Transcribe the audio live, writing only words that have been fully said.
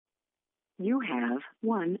You have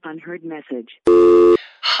one unheard message.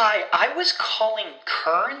 Hi, I was calling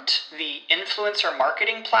Current, the influencer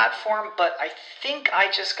marketing platform, but I think I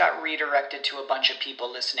just got redirected to a bunch of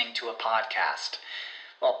people listening to a podcast.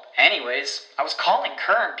 Well, anyways, I was calling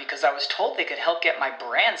Current because I was told they could help get my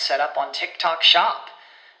brand set up on TikTok Shop,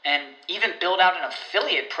 and even build out an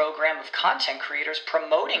affiliate program of content creators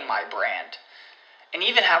promoting my brand, and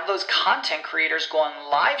even have those content creators go on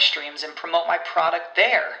live streams and promote my product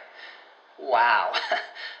there. Wow,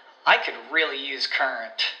 I could really use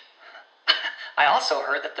Current. I also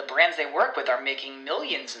heard that the brands they work with are making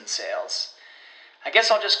millions in sales. I guess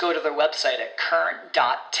I'll just go to their website at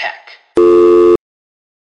current.tech.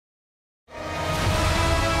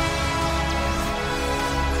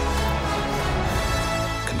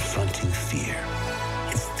 Confronting fear,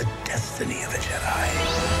 it's the destiny of a Jedi.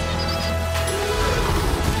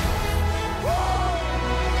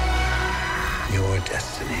 Your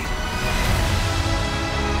destiny.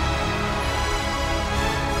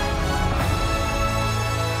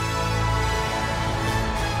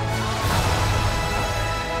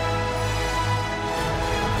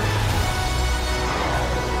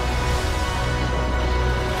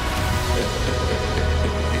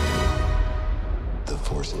 The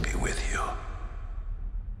Force will be with you.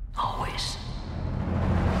 Always.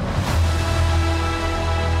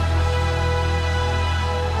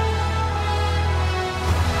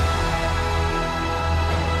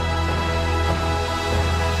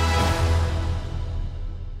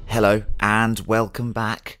 Hello and welcome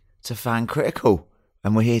back to Fan Critical,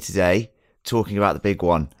 and we're here today talking about the big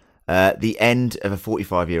one, the end of a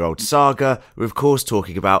 45-year-old saga. We're of course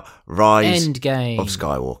talking about Rise Endgame of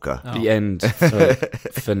Skywalker. Oh. The end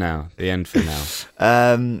for now. The end for now.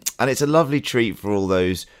 And it's a lovely treat for all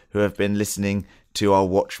those who have been listening to our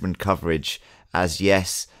Watchmen coverage, as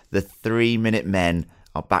yes, the 3 Minute Men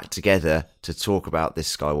are back together to talk about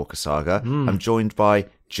this Skywalker saga. I'm joined by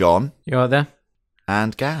John. You right there?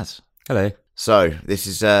 And Gaz. Hello. So, this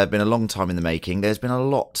has been a long time in the making. There's been a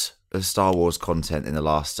lot of Star Wars content in the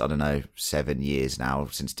last, 7 years now,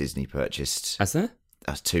 since Disney purchased. Has there?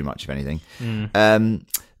 That's too much of anything.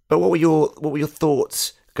 But what were your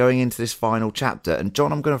thoughts going into this final chapter? And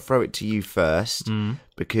John, I'm going to throw it to you first,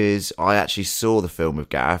 because I actually saw the film with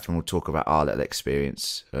Gareth, and we'll talk about our little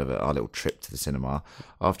experience of our little trip to the cinema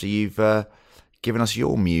after you've given us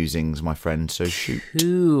your musings, my friend. So shoot.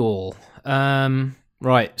 Cool.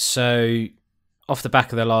 Right, so off the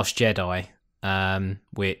back of The Last Jedi,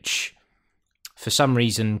 which for some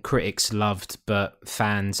reason critics loved but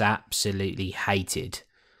fans absolutely hated.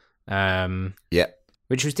 Yeah.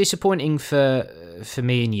 Which was disappointing for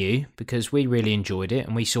me and you, because we really enjoyed it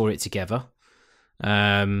and we saw it together.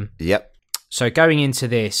 Yep. So going into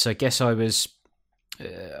this, I guess I was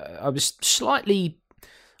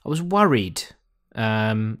worried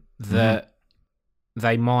that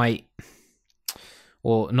they might,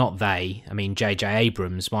 or not they, I mean J.J.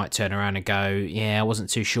 Abrams might turn around and go, yeah, I wasn't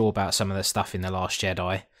too sure about some of the stuff in The Last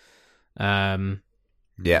Jedi.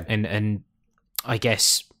 Yeah. And I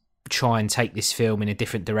guess try and take this film in a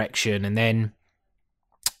different direction. And then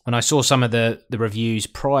when I saw some of the reviews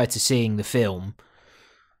prior to seeing the film,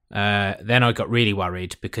 then I got really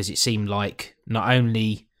worried, because it seemed like not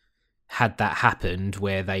only had that happened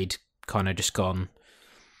where they'd kind of just gone,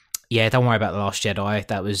 yeah, don't worry about The Last Jedi,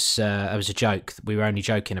 that was a joke, we were only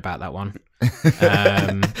joking about that one.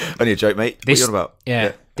 Only a joke, mate. What are you on about?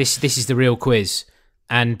 Yeah. This is the real quiz.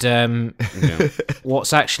 And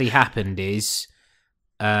what's actually happened is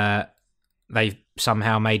they've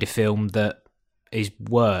somehow made a film that is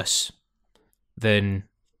worse than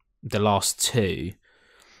the last two.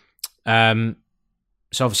 So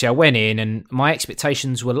obviously I went in and my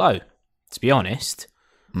expectations were low, to be honest.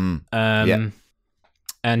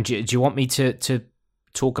 And do you want me to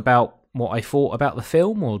talk about what I thought about the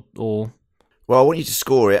film, or? Well, I want you to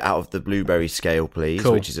score it out of the Blueberry scale, please,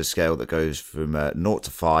 Cool. which is a scale that goes from 0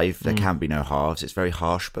 to 5. There can be no halves. It's very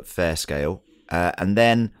harsh but fair scale. And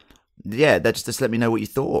then, yeah, just let me know what you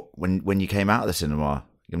thought when you came out of the cinema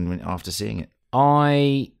after seeing it.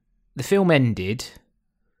 The film ended,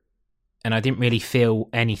 and I didn't really feel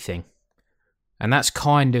anything, and that's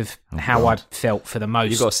kind of how I felt for the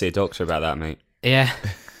most. You've got to see a doctor about that, mate. Yeah.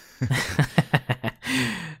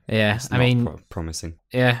 Yeah, It's I mean, promising.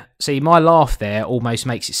 yeah. See, my laugh there almost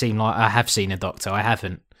makes it seem like I have seen a doctor. I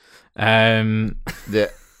haven't. Yeah.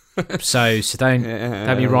 So don't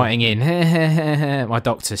be writing in. My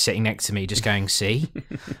doctor's sitting next to me, just going, "See."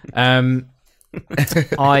 I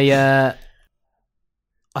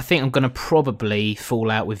think I'm going to probably fall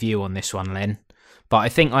out with you on this one, Len. But I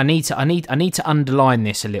think I need to underline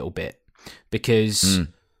this a little bit, because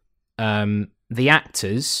the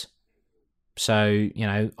actors, so you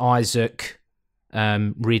know Isaac,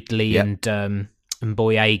 Ridley, and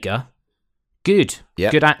Boyega, good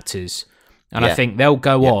actors, and I think they'll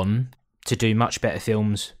go on to do much better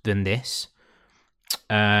films than this.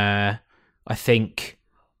 I think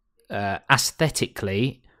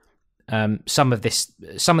aesthetically, some of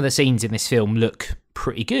the scenes in this film look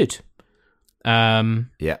pretty good.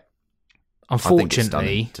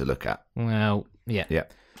 Unfortunately, to look at. Well,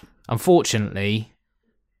 unfortunately,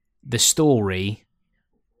 the story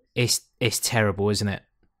is terrible, isn't it?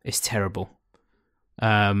 It's terrible.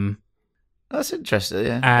 That's interesting.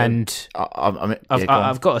 Yeah, and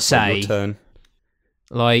I've got to say,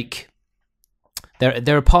 like,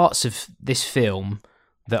 there are parts of this film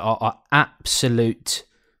that are absolute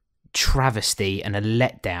travesty and a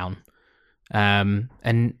letdown,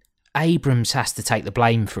 and Abrams has to take the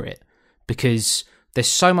blame for it because there's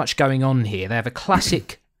so much going on here. They have a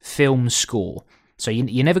classic film score, so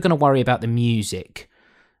you're never going to worry about the music,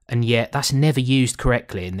 and yet that's never used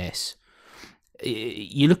correctly in this.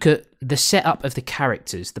 You look at the setup of the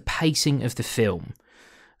characters, the pacing of the film,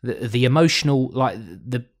 the emotional, like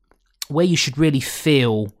the where you should really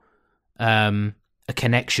feel a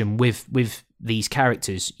connection with these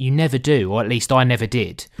characters. You never do, or at least I never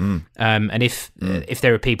did. And if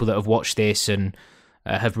there are people that have watched this and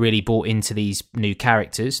have really bought into these new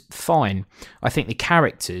characters, fine. I think the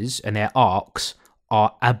characters and their arcs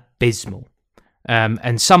are abysmal,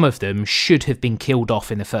 and some of them should have been killed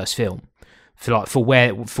off in the first film for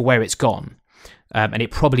where it's gone, and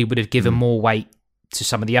it probably would have given more weight to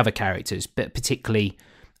some of the other characters, but particularly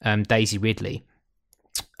Daisy Ridley.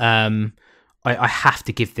 I have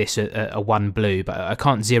to give this a 1 blue, but I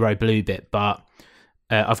can't 0 blue bit, but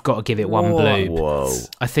I've got to give it 1 blue. Whoa!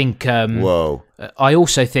 I think. I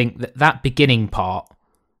also think that beginning part.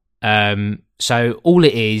 So all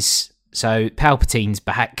it is. So Palpatine's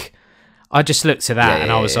back. I just looked at that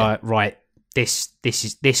and I was like, right, this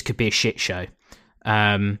could be a shit show.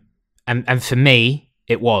 And for me,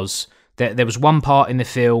 it was. There was one part in the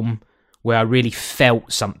film where I really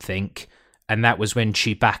felt something, and that was when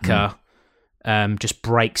Chewbacca just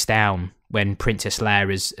breaks down when Princess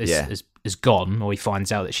Leia is gone, or he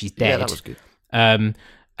finds out that she's dead. Yeah, that was good.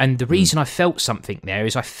 And the reason I felt something there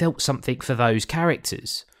is I felt something for those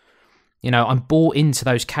characters. You know, I'm bought into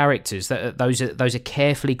those characters. Those are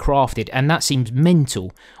carefully crafted, and that seems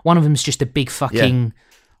mental. One of them's just a big fucking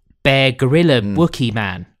bear gorilla Wookiee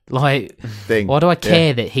man. Like, why do I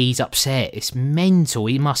care that he's upset? It's mental.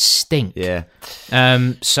 He must stink. Yeah.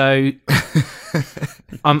 So,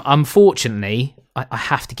 unfortunately, I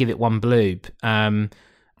have to give it 1 bloob. And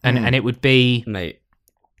it would be, mate.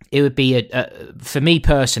 It would be for me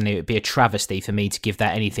personally, it would be a travesty for me to give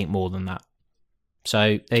that anything more than that.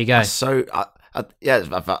 So there you go. So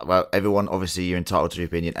well, everyone, obviously, you're entitled to your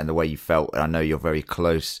opinion and the way you felt. And I know you're very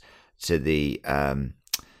close to the.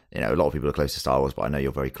 You know, a lot of people are close to Star Wars, but I know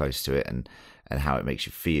you're very close to it and how it makes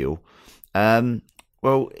you feel.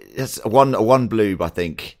 Well, it's a one bloob. I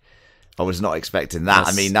think I was not expecting that.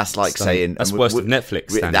 I mean, that's like saying that's worst of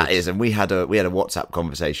Netflix standards. That is, and we had a WhatsApp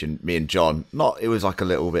conversation, me and John. It was like a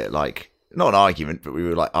little bit like not an argument, but we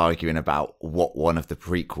were like arguing about what one of the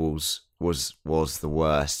prequels was the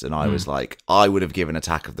worst, and I was like, I would have given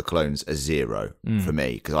Attack of the Clones a 0 for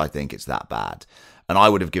me because I think it's that bad. And I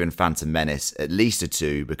would have given Phantom Menace at least a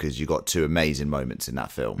 2 because you got 2 amazing moments in that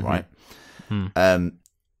film, right? And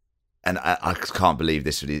I can't believe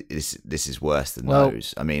this is worse than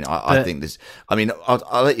those. I mean, I think this. I mean,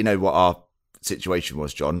 I'll let you know what our situation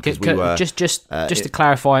was, John, because we were just to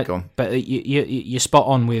clarify. But you're spot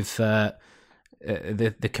on with the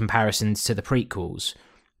comparisons to the prequels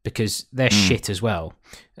because they're shit as well.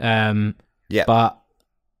 But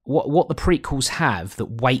what the prequels have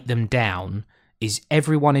that weight them down is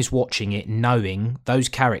everyone is watching it knowing those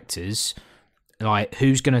characters, like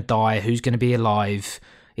who's going to die, who's going to be alive.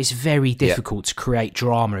 It's very difficult to create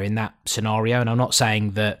drama in that scenario, and I'm not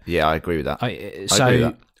saying that... Yeah, I agree with that.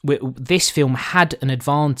 This film had an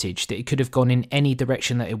advantage that it could have gone in any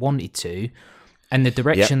direction that it wanted to, and the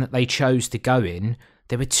direction that they chose to go in,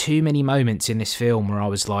 there were too many moments in this film where I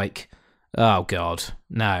was like... Oh God,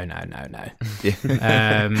 no.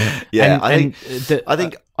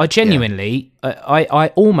 I genuinely,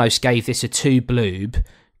 I almost gave this a 2 bloob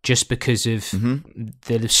just because of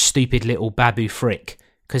the stupid little Babu Frick,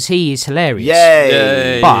 because he is hilarious.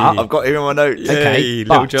 Yay! But I've got him in my notes. Okay,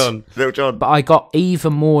 Little John. But I got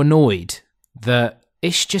even more annoyed that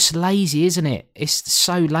it's just lazy, isn't it? It's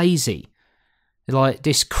so lazy, like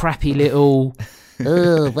this crappy little.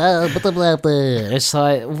 It's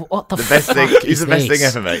like, what the fuck? He's the best thing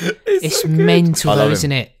ever, mate. It's mental, though,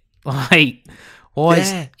 isn't it? Like, why?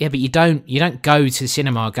 Yeah. Yeah, but you don't go to the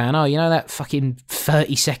cinema going, oh, you know that fucking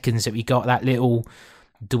 30 seconds that we got, that little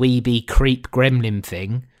dweeby creep gremlin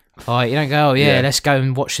thing. Like, you don't go, oh yeah, let's go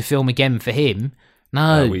and watch the film again for him.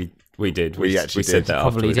 No, we did. We actually said did. that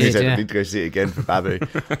Probably afterwards. did. We said yeah. we need to go see it again for Babu.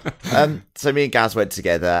 So me and Gaz went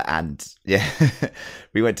together, and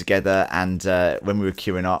we went together, and when we were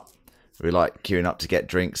queuing up, we were like queuing up to get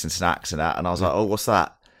drinks and snacks and that, and I was like, oh, what's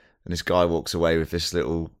that? And this guy walks away with this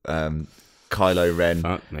little Kylo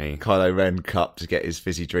Ren cup to get his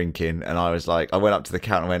fizzy drink in, and I was like, I went up to the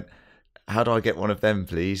counter and went, how do I get one of them,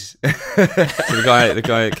 please? So the guy at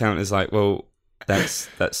the counter's like, well, that's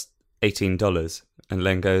 $18, and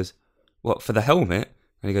Len goes, what, for the helmet?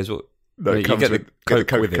 And he goes, well, No, you it comes get with, the get the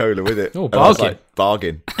Coke with it. Coca-Cola with it. Oh, And I was bargain. like,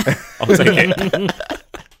 bargain. I'll take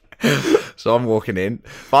it. So I'm walking in,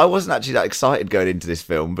 but I wasn't actually that excited going into this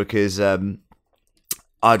film because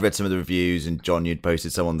I'd read some of the reviews, and John, you'd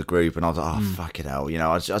posted some on the group, and I was like, oh, fucking hell. You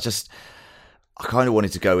know, I kind of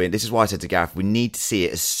wanted to go in. This is why I said to Gareth, we need to see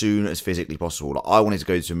it as soon as physically possible. Like, I wanted to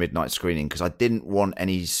go to a midnight screening because I didn't want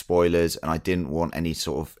any spoilers, and I didn't want any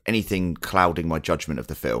sort of anything clouding my judgment of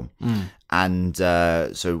the film. And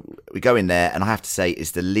so we go in there, and I have to say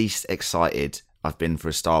it's the least excited I've been for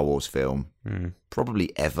a Star Wars film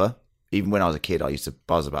probably ever. Even when I was a kid, I used to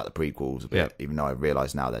buzz about the prequels a bit, even though I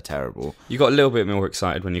realise now they're terrible. You got a little bit more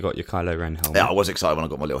excited when you got your Kylo Ren helmet. Yeah, I was excited when I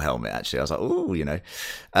got my little helmet, actually. I was like, oh, you know.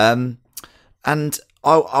 And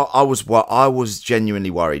I was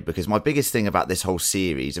genuinely worried because my biggest thing about this whole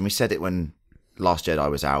series, and we said it when Last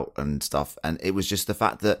Jedi was out and stuff, and it was just the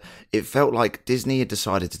fact that it felt like Disney had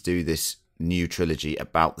decided to do this new trilogy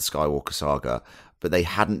about the Skywalker saga, but they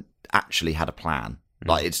hadn't actually had a plan.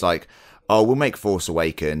 Like, it's like, oh, we'll make Force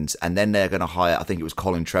Awakens, and then they're going to hire, I think it was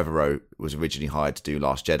Colin Trevorrow was originally hired to do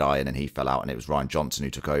Last Jedi, and then he fell out, and it was Rian Johnson who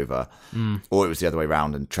took over. Or it was the other way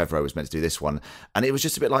around, and Trevorrow was meant to do this one. And it was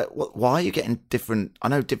just a bit like, why are you getting different, I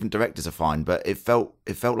know different directors are fine, but it felt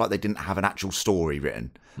like they didn't have an actual story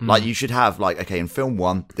written. Like, you should have, like, okay, in film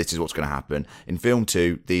 1, this is what's going to happen. In film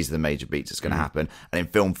 2, these are the major beats that's going to happen. And in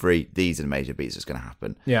film 3, these are the major beats that's going to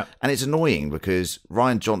happen. Yeah. And it's annoying because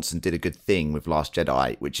Rian Johnson did a good thing with Last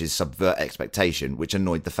Jedi, which is subvert expectation, which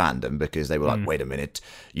annoyed the fandom because they were like, wait a minute,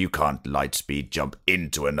 you can't lightspeed jump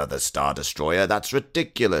into another Star Destroyer. That's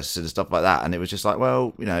ridiculous and stuff like that. And it was just like,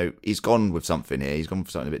 well, you know, he's gone with something here. He's gone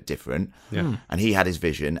for something a bit different. Yeah. And he had his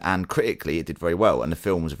vision, and critically it did very well. And the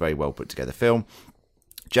film was a very well put together film.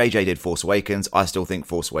 JJ did Force Awakens. I still think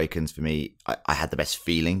Force Awakens, for me, I had the best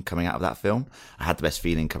feeling coming out of that film.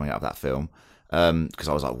 Because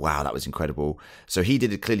I was like, wow, that was incredible. So he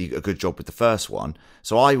did clearly a good job with the first one.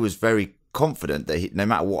 So I was very confident that no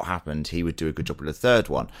matter what happened, he would do a good job with the third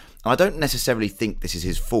one. And I don't necessarily think this is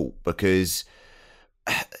his fault because,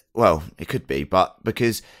 well, it could be, but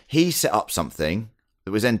because he set up something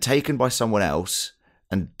that was then taken by someone else,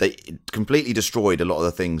 and they completely destroyed a lot of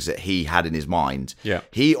the things that he had in his mind. Yeah.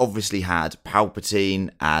 He obviously had Palpatine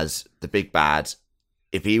as the big bad.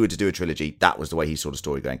 If he were to do a trilogy, that was the way he saw the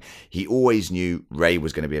story going. He always knew Rey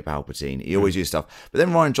was going to be a Palpatine. He always used stuff. But then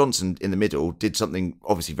Rian Johnson, in the middle, did something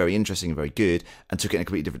obviously very interesting and very good and took it in a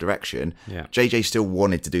completely different direction. Yeah. JJ still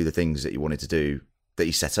wanted to do the things that he wanted to do that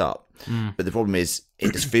he set up. But the problem is,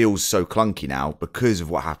 it just feels so clunky now because of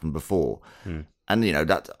what happened before. And, you know,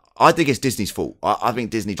 that I think it's Disney's fault. I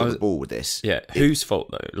think Disney dropped the ball with this. Yeah, whose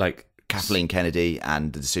fault though? Like Kathleen Kennedy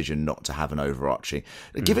and the decision not to have an overarching.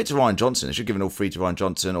 Give it to Rian Johnson. They should have given all three to Rian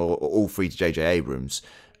Johnson or all three to J.J. Abrams.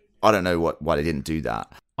 I don't know why they didn't do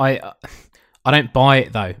that. I don't buy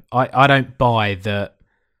it though. I don't buy that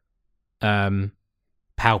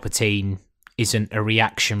Palpatine isn't a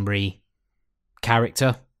reactionary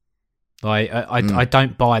character. I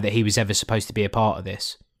don't buy that he was ever supposed to be a part of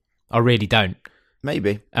this. I really don't.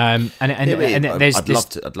 Maybe. And there's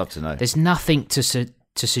I'd love to know. There's nothing to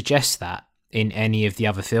suggest that in any of the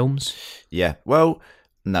other films. Yeah. Well,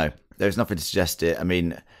 no, there's nothing to suggest it. I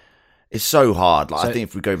mean, it's so hard. Like, I think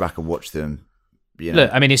if we go back and watch them, you know,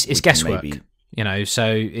 look, I mean, it's guesswork. Maybe... You know,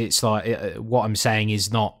 so it's like what I'm saying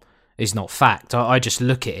is not fact. I just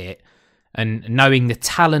look at it, and knowing the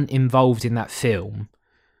talent involved in that film,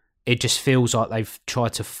 it just feels like they've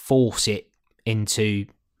tried to force it into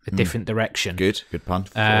a different direction. Good pun.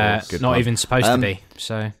 Good not pun. Even supposed to be.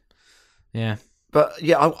 So, yeah. But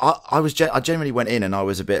yeah, I genuinely went in and I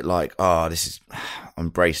was a bit like, oh, I'm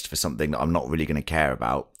braced for something that I'm not really going to care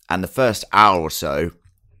about. And the first hour or so,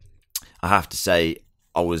 I have to say,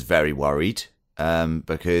 I was very worried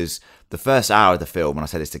because the first hour of the film, and I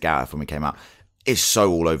said this to Gareth when we came out, is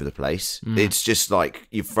so all over the place. It's just like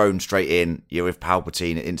you're thrown straight in. You're with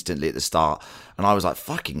Palpatine instantly at the start, and I was like,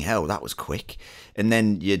 "Fucking hell, that was quick." And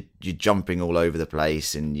then you're jumping all over the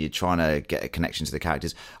place, and you're trying to get a connection to the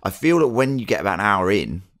characters. I feel that when you get about an hour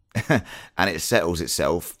in, and it settles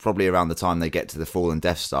itself, probably around the time they get to the fallen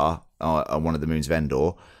Death Star on one of the moons of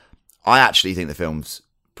Endor, I actually think the film's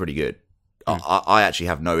pretty good. I actually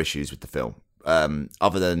have no issues with the film,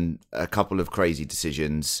 other than a couple of crazy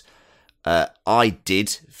decisions. I did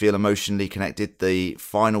feel emotionally connected. The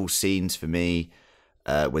final scenes for me,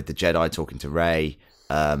 with the Jedi talking to Rey,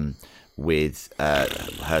 with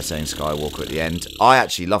her saying Skywalker at the end, I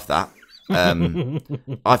actually loved that.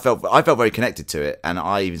 I felt very connected to it, and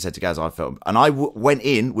I even said to Gaz, I went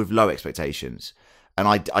in with low expectations, and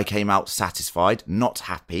I came out satisfied, not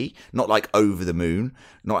happy, not like over the moon,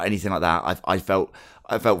 not anything like that. I felt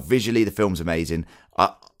visually the film's amazing.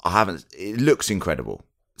 It looks incredible.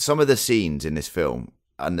 Some of the scenes in this film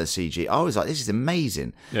and the CG, I was like, this is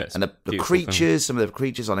amazing. Yes, and the creatures, some of the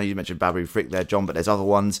creatures, I know you mentioned Babu Frick there, John, but there's other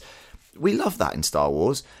ones. We love that in Star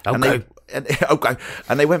Wars. Okay.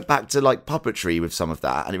 And they went back to like puppetry with some of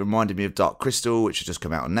that, and it reminded me of Dark Crystal, which had just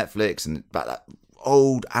come out on Netflix, and that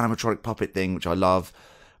old animatronic puppet thing, which I love.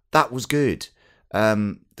 That was good.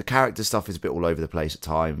 The character stuff is a bit all over the place at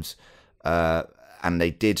times, and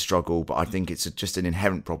they did struggle, but I think it's just an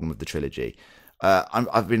inherent problem with the trilogy.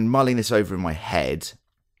 I've been mulling this over in my head,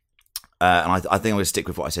 and I think I'm going to stick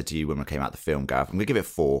with what I said to you when we came out the film, Gareth. I'm going to give it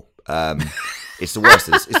 4. It's the worst.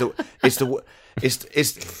 It's the worst.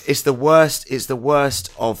 It's the worst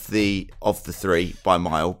of the 3 by a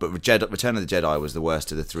mile. But Return of the Jedi was the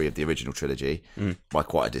worst of the 3 of the original trilogy by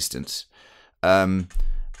quite a distance. I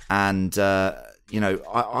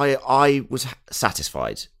was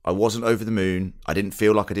satisfied. I wasn't over the moon. I didn't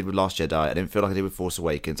feel like I did with Last Jedi. I didn't feel like I did with Force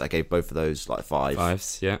Awakens. I gave both of those like 5.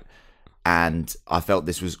 5s, yeah. And I felt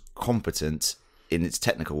this was competent in its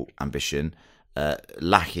technical ambition,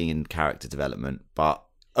 lacking in character development, but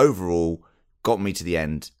overall got me to the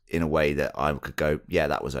end in a way that I could go, yeah,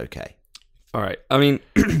 that was okay. All right. I mean,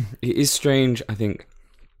 it is strange, I think,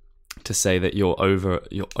 to say that your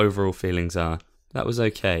overall feelings are that was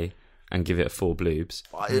okay and give it a 4 bloobs.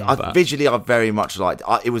 Visually, I very much liked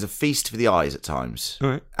it. It was a feast for the eyes at times. All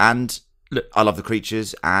right. And look, I love the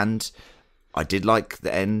creatures, and I did like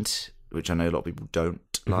the end, which I know a lot of people don't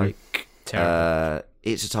like. Terrible.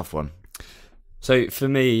 It's a tough one. So for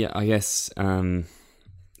me, I guess I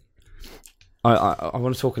want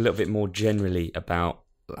to talk a little bit more generally about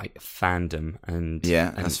like fandom and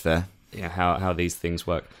that's fair. Yeah, how these things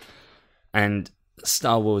work. And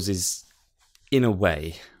Star Wars is, in a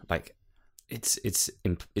way, like it's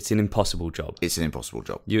an impossible job. It's an impossible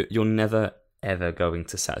job. You're never ever going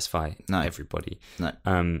to satisfy everybody. No.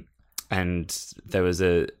 And there was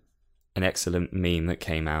an excellent meme that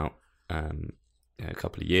came out a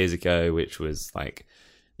couple of years ago, which was like,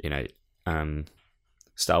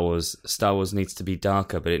 Star Wars needs to be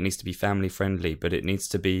darker, but it needs to be family friendly, but it needs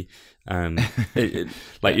to be all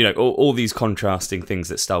these contrasting things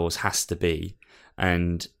that Star Wars has to be,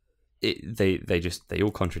 and they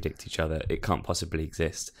all contradict each other. It can't possibly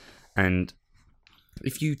exist. And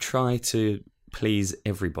if you try to please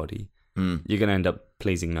everybody, you're going to end up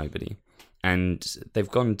pleasing nobody. And they've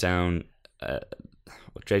gone down.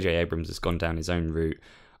 J.J. Abrams has gone down his own route.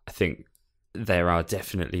 I think there are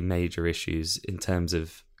definitely major issues in terms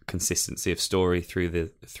of consistency of story through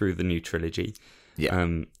the new trilogy. Yeah.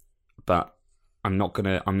 But I'm not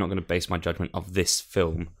gonna base my judgment of this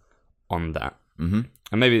film on that. Mm-hmm.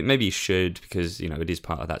 And maybe you should, because it is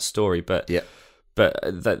part of that story. But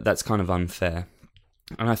that's kind of unfair.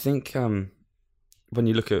 And I think when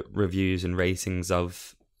you look at reviews and ratings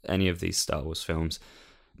of any of these Star Wars films,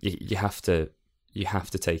 you have to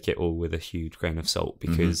take it all with a huge grain of salt,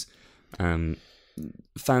 because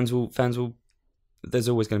fans will. There's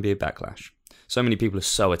always going to be a backlash. So many people are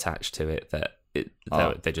so attached to it that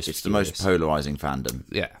they're just. It's furious. the most polarizing fandom.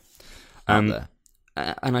 Yeah, out there.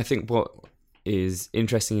 And I think what is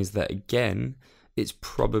interesting is that, again, it's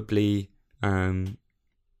probably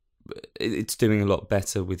it's doing a lot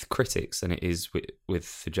better with critics than it is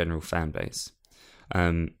with the general fan base.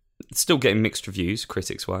 Still getting mixed reviews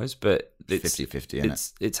critics wise, but it's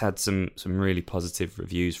 50-50. It's had some really positive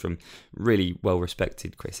reviews from really well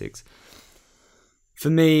respected critics.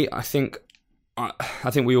 For me, I think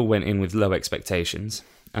we all went in with low expectations,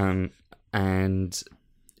 and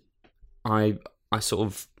I just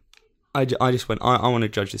went, I want to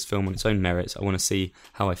judge this film on its own merits. I want to see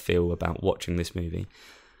how I feel about watching this movie.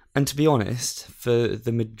 And to be honest, for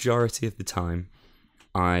the majority of the time,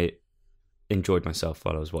 I enjoyed myself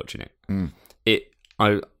while I was watching it.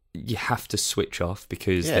 you have to switch off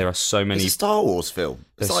because there are so many. It's a Star Wars film.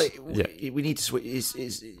 It's There's- like we need to switch. It's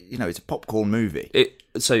it's a popcorn movie.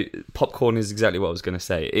 So popcorn is exactly what I was going to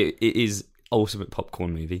say. It is ultimate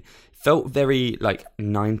popcorn movie. Felt very like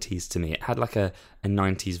 90s to me. It had like a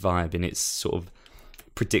 90s vibe in its sort of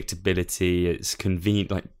predictability. It's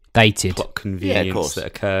convenient, like Dated. plot convenience course. that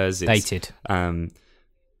occurs. It's, Dated.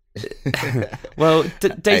 Well,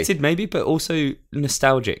 dated maybe, but also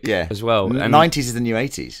nostalgic as well. And 90s is the new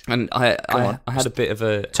 80s. And I had a bit of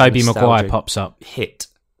a Toby nostalgia Maguire pops up. hit.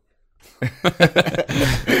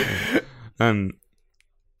 And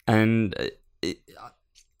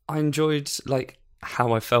I enjoyed like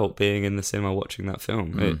how I felt being in the cinema watching that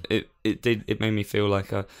film. It made me feel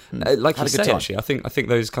like like Had you a good say time. actually. I think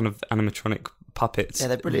those kind of animatronic puppets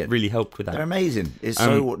They're brilliant. really helped with that. They're amazing. It's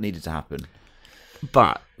so what needed to happen.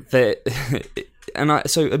 But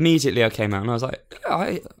so immediately I came out and I was like,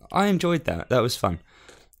 I enjoyed that. That was fun.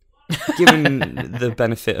 Given the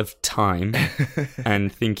benefit of time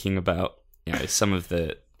and thinking about some of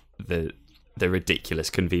the ridiculous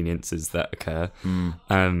convenances that occur,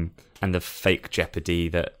 and the fake jeopardy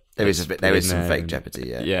that There is some there, fake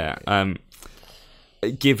jeopardy.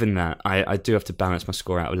 Given that, I do have to balance my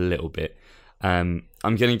score out a little bit. I'm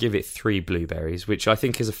going to give it 3 blueberries, which I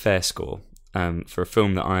think is a fair score. For a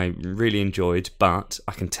film that I really enjoyed, but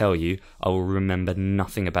I can tell you I will remember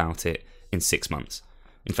nothing about it in 6 months.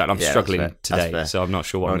 In fact, I'm struggling that's fair. today, so I'm not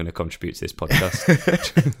sure what I'm going to contribute to this podcast.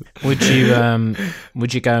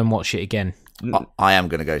 Would you go and watch it again? I am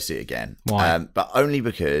going to go see it again. Why? But only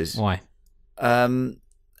because Why? I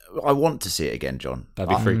want to see it again, John. That'd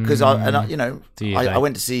be free. Because Do you, I Dave?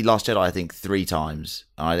 went to see Last Jedi, I think 3 times.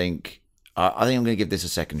 I think I'm going to give this a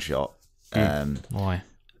second shot. Why?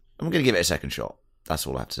 I'm going to give it a second shot. That's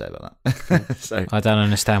all I have to say about that. So I don't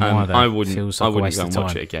understand why. Though. I wouldn't. Feels I like a wouldn't waste go of and time.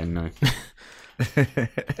 watch it again. No.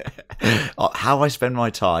 how I spend my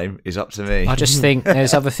time is up to me. I just think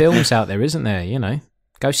there's other films out there, isn't there?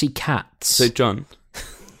 Go see Cats. So, John,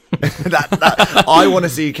 that I want to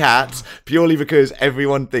see Cats purely because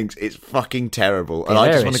everyone thinks it's fucking terrible, and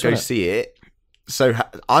I just want to go Hilarious, see it. So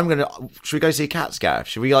should we go see Cats, Gav?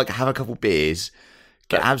 Should we have a couple beers,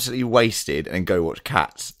 get absolutely wasted, and go watch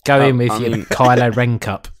Cats? Go in with I your mean- Kylo Ren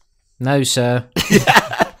cup. No, sir.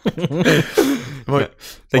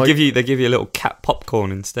 they give you a little cat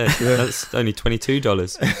popcorn instead. That's only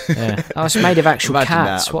 $22. Yeah. Oh, it's made of actual Imagine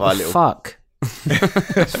cats. that, What by the a little- fuck?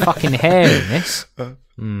 There's fucking hair in this.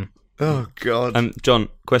 Oh God! John,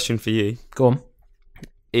 question for you: Go on.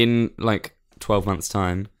 in like 12 months'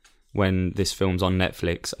 time, when this film's on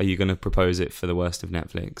Netflix, are you going to propose it for the worst of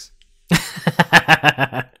Netflix?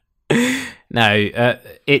 No,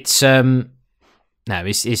 it's nowhere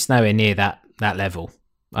near that level.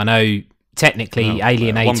 I know technically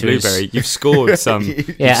Alienator One blueberry. You've scored some.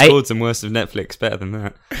 Yeah, you've scored some worst of Netflix better than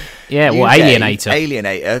that. Yeah, You well, gave Alienator.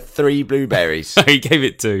 Alienator 3 blueberries. He gave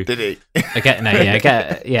it 2. Did he? I gave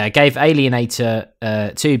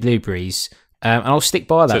Alienator 2 blueberries, and I'll stick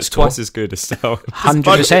by that. So it's twice as good as Star Wars.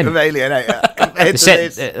 100%. Of Alienator. compared to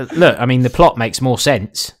this. Look, I mean, the plot makes more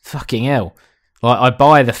sense. Fucking hell. Like, I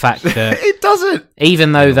buy the fact that It doesn't.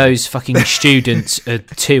 even though those fucking students are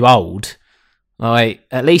too old, like,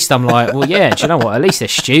 at least I'm like, well, yeah, do you know what? At least they're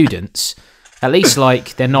students. At least,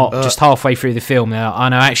 like, they're not just halfway through the film. Now, I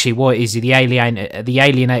know actually what is the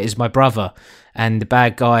alienator is my brother, and the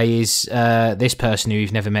bad guy is this person who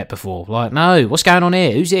you've never met before. Like, no, what's going on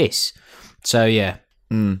here? Who's this? So yeah,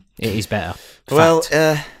 it is better. Well,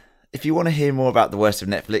 Fact. if you want to hear more about the worst of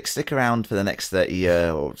Netflix, stick around for the next 30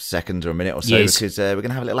 or seconds or a minute or so, Yes. because we're going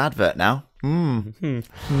to have a little advert now.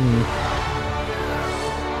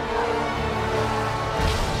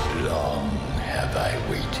 Long have I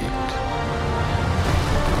waited.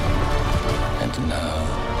 And now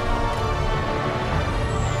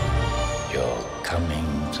you're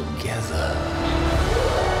coming together.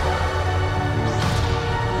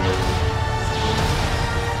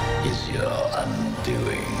 Is your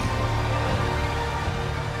undoing.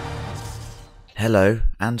 Hello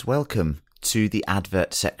and welcome to the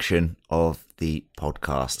advert section of the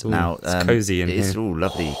podcast. Now, it's cozy in it's here. all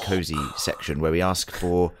lovely, cozy section where we ask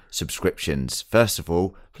for subscriptions. First of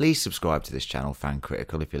all, please subscribe to this channel, Fan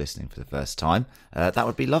Critical, if you're listening for the first time. That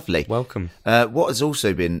would be lovely. Welcome. What has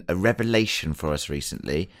also been a revelation for us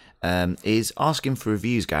recently is asking for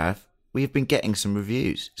reviews, Gareth. We have been getting some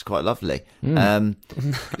reviews. It's quite lovely. I mean,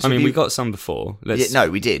 we got some before. No,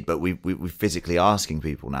 we did, but we're physically asking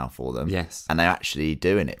people now for them. Yes. And they're actually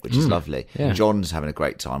doing it, which is lovely. Yeah. John's having a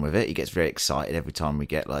great time with it. He gets very excited every time we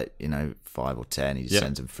get 5 or 10. He just Yeah.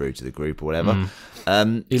 sends them through to the group or whatever.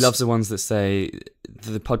 He loves the ones that say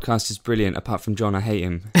the podcast is brilliant. Apart from John, I hate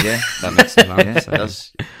him. Yeah, That makes him laugh. yeah, so- it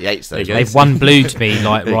does. He hates those. There you They've one blued me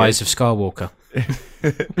like Rise of Skywalker.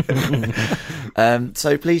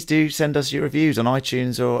 So please do send us your reviews on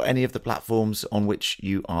iTunes or any of the platforms on which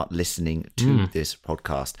you are listening to this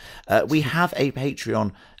podcast. We have a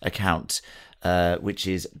Patreon account, which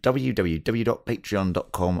is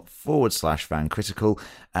www.patreon.com/fancritical.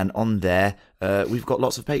 And on there, we've got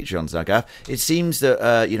lots of Patreons now, Gav. It seems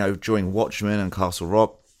that, during Watchmen and Castle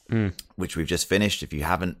Rock, which we've just finished. If you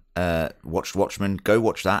haven't watched Watchmen, go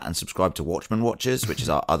watch that and subscribe to Watchmen Watchers, which is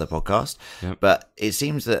our other podcast. Yep. But it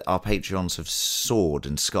seems that our Patreons have soared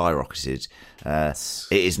and skyrocketed.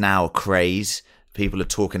 It is now a craze. People are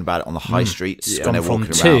talking about it on the high streets when they're Gone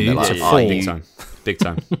walking from around. They're 2 like, to "Oh, 4." you- Big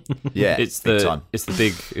time. Yeah, It's big the time. it's the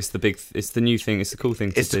new thing. It's the cool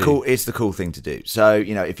thing to It's do. the cool thing to do. So,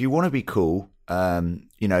 if you want to be cool,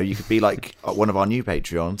 you could be like one of our new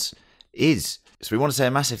Patreons, Iz. So we want to say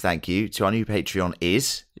a massive thank you to our new Patreon,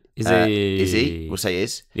 Izzy. We'll say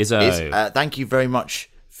Iz. Izzo. Iz, thank you very much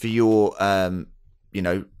for your,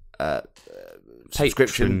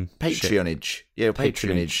 subscription, patronage. Yeah,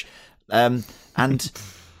 patronage. And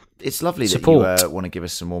it's lovely Support. that you want to give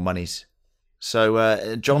us some more monies.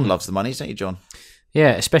 So John loves the monies, don't you, John?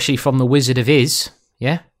 Yeah, especially from the Wizard of Iz.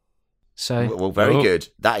 Yeah. So Well, very Oh. good.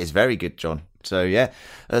 That is very good, John. So, yeah.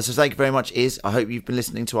 So thank you very much, Iz. I hope you've been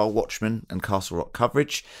listening to our Watchmen and Castle Rock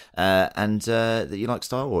coverage and that you like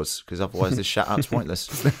Star Wars, because otherwise this shout-out's pointless.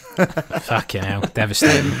 fucking hell,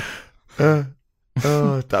 devastating.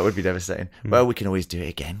 Oh, that would be devastating. Well, we can always do it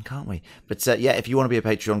again, can't we? But if you want to be a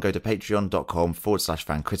Patreon, go to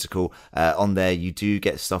patreon.com/fancritical. On there, you do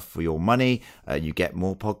get stuff for your money. You get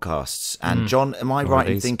more podcasts. And John, am I right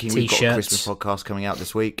in these thinking we've got a T-shirts. Christmas podcast coming out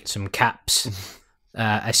this week? Some caps.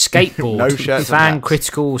 A skateboard. No shirts or Fan caps.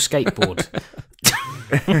 critical skateboard.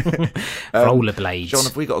 Rollerblades. John,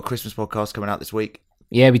 have we got a Christmas podcast coming out this week?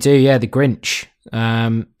 Yeah, we do. Yeah, The Grinch.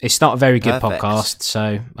 It's not a very good Perfect. podcast,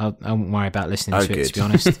 so I won't worry about listening Oh, to it, good. to be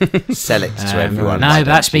honest. Sell it to everyone. No, why don't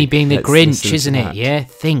that's me you? being the Let's Grinch, listen to isn't it? that. Yeah,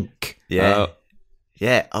 think. Yeah.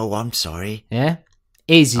 Yeah. Oh, I'm sorry. Yeah.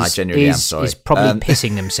 I genuinely am sorry. is probably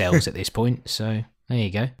pissing themselves at this point, so there you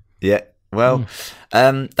go. Yeah. Well,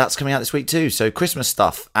 that's coming out this week too. So Christmas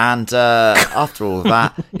stuff. And after all of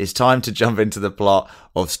that, it's time to jump into the plot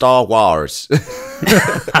of Star Wars.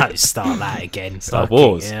 Don't start that again. Star Fucking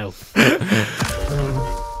Wars. hell.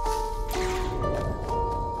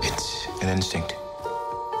 It's an instinct.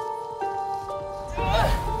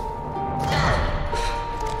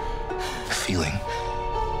 A feeling.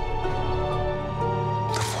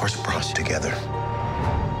 The Force brought us together.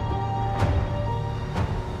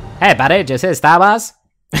 Hey, buddy, just hear Star Wars?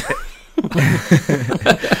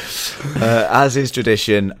 As is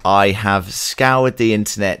tradition, I have scoured the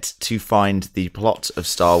internet to find the plot of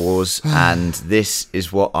Star Wars, and this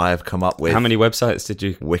is what I have come up with. How many websites did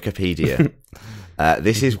you? Wikipedia.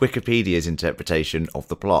 This is Wikipedia's interpretation of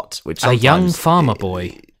the plot, which A young sometimes- farmer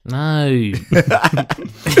boy. No.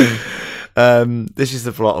 This is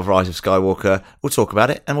the plot of Rise of Skywalker. We'll talk about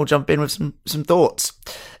it and we'll jump in with some thoughts.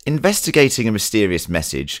 Investigating a mysterious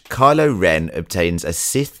message, Kylo Ren obtains a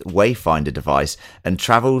Sith Wayfinder device and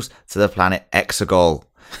travels to the planet Exegol.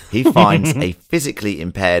 He finds a physically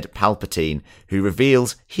impaired Palpatine who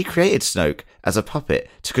reveals he created Snoke as a puppet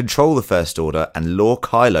to control the First Order and lure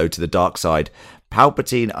Kylo to the dark side.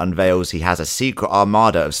 Palpatine unveils he has a secret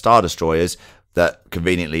armada of Star Destroyers that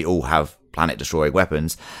conveniently all have planet-destroying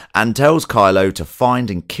weapons, and tells Kylo to find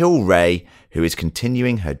and kill Rey, who is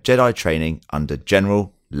continuing her Jedi training under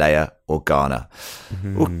General Leia Organa.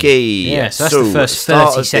 Okay, Yeah, so that's the first start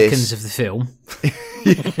 30 of seconds this. of the film.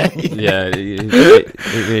 Yeah,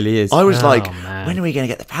 it really is. I was like, man. when are we going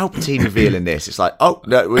to get the Palpatine reveal in this? It's like, oh,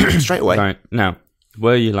 no, straight away. Right, now,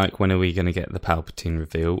 were you like, when are we going to get the Palpatine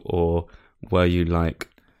reveal? Or were you like,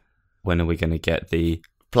 when are we going to get the...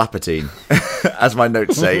 Palpatine, as my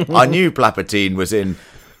notes say. I knew Palpatine was in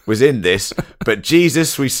this, but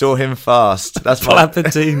Jesus, we saw him fast. That's my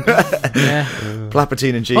Palpatine? Yeah.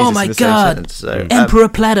 Palpatine and Jesus Oh my in the same God. sentence. So, Emperor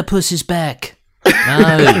Platypus is back. No.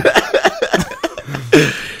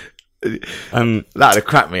 that'd have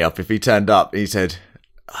cracked me up if he turned up and he said,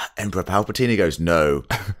 Emperor Palpatine. He goes, no,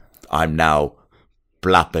 I'm now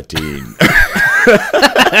Palpatine.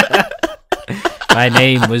 My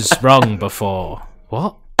name was wrong before.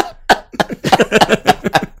 What?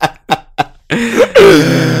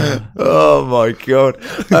 Oh my God.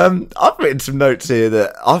 I've written some notes here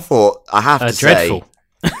that I thought I have to Dreadful. say.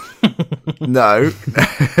 No,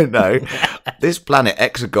 no. This planet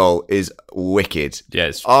Exegol is wicked.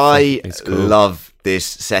 Yeah, I it's cool. love this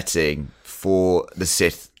setting for the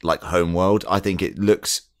Sith like homeworld. I think it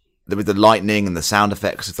looks with the lightning and the sound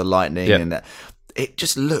effects of the lightning, and it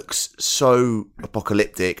just looks so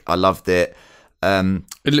apocalyptic. I loved it.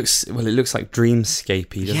 It looks like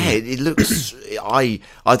dreamscapey, doesn't it? It looks. I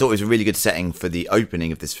thought it was a really good setting for the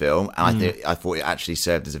opening of this film, and I thought it actually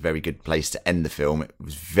served as a very good place to end the film. It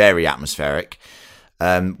was very atmospheric.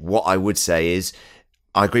 What I would say is,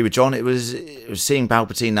 I agree with John. It was seeing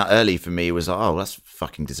Palpatine that early for me was like, oh, that's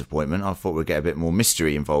fucking disappointment. I thought we'd get a bit more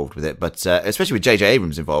mystery involved with it, but especially with J.J.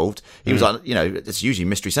 Abrams involved, he was like, it's usually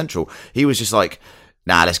Mystery Central. He was just like,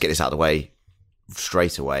 nah, let's get this out of the way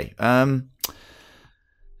straight away. I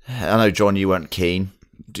know, John, you weren't keen.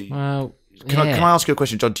 Can I ask you a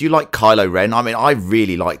question, John? Do you like Kylo Ren? I mean, I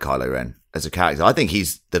really like Kylo Ren as a character. I think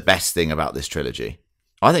he's the best thing about this trilogy.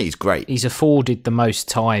 I think he's great. He's afforded the most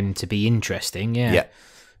time to be interesting, yeah.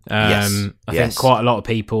 I think quite a lot of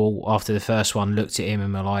people, after the first one, looked at him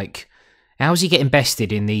and were like, how's he getting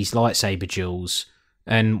bested in these lightsaber duels?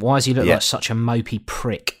 And why does he look like such a mopey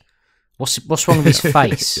prick? What's wrong with his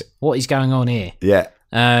face? What is going on here? Yeah.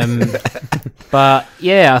 But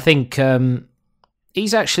yeah, I think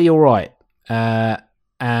he's actually all right,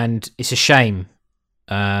 and it's a shame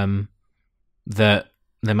that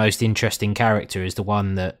the most interesting character is the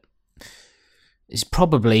one that is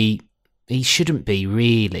probably he shouldn't be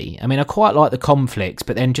really. I mean, I quite like the conflict,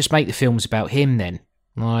 but then just make the films about him. Then,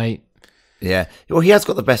 like, well, he has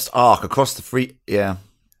got the best arc across the three. Yeah,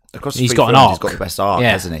 across the he's three got an films, arc. He's got the best arc,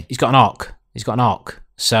 hasn't he? He's got an arc. He's got an arc.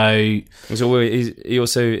 So he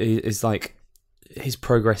also is like his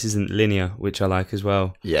progress isn't linear, which I like as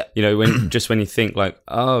well. Yeah, when you think like,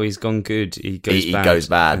 oh, he's gone good, he goes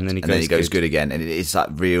bad, and then he goes good again, and it's that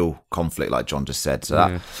real conflict, like John just said.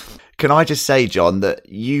 So can I just say, John, that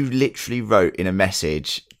you literally wrote in a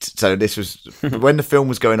message. So this was when the film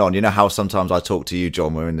was going on. You know how sometimes I talk to you,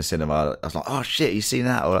 John. We're in the cinema. I was like, oh shit, you seen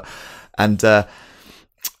that? And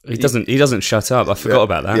he doesn't shut up. I forgot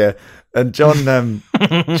about that. Yeah. And John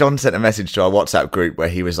sent a message to our WhatsApp group where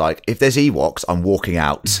he was like, if there's Ewoks, I'm walking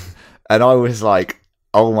out. And I was like,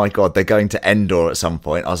 oh my God, they're going to Endor at some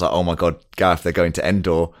point. I was like, oh my God, Gareth, they're going to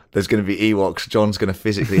Endor. There's going to be Ewoks. John's going to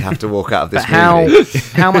physically have to walk out of this movie.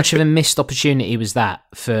 How much of a missed opportunity was that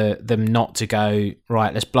for them not to go,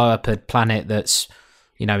 right, let's blow up a planet that's,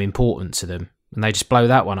 important to them. And they just blow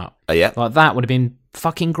that one up. Yeah. Like, that would have been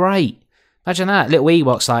fucking great. Imagine that. Little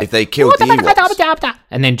Ewoks like... If they killed the Ewoks.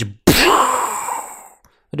 And then just...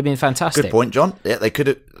 would have been fantastic. Good point, John. Yeah, they could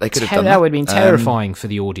have done that. That would have been terrifying for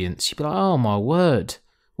the audience. You'd be like, oh my word,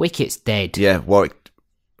 Wicket's dead. Yeah, Warwick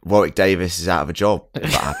Davis is out of a job if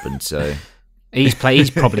that happened. So he's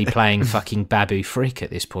probably playing fucking Babu Frick at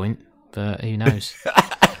this point, but who knows?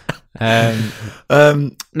 No. I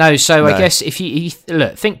guess if you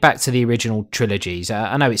look, think back to the original trilogies.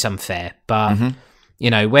 I know it's unfair, but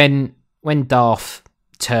when Darth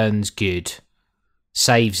turns good,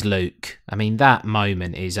 saves Luke. I mean, that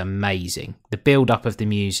moment is amazing. The build-up of the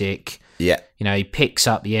music. Yeah. He picks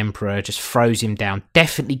up the Emperor, just throws him down,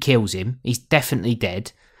 definitely kills him. He's definitely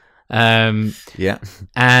dead. Yeah.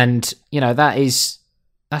 And,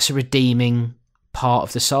 that's a redeeming part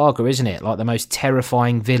of the saga, isn't it? Like, the most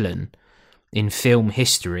terrifying villain in film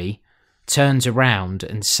history turns around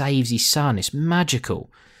and saves his son. It's magical.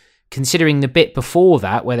 Considering the bit before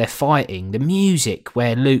that where they're fighting, the music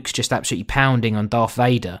where Luke's just absolutely pounding on Darth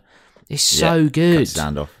Vader, is so good.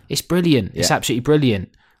 It's brilliant. It's absolutely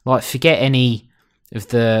brilliant. Like, forget any of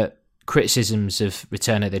the criticisms of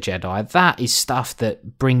Return of the Jedi. That is stuff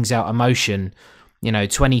that brings out emotion,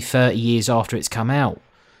 20, 30 years after it's come out.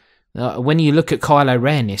 When you look at Kylo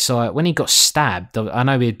Ren, it's like when he got stabbed, I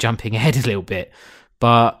know we're jumping ahead a little bit,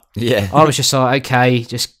 but I was just like, okay,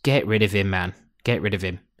 just get rid of him, man. Get rid of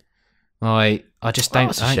him. I just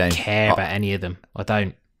don't care about any of them. I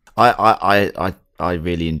don't. I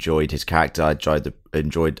really enjoyed his character. I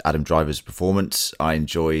enjoyed Adam Driver's performance. I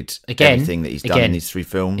enjoyed everything that he's done in these three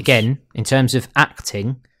films. Again, in terms of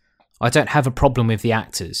acting, I don't have a problem with the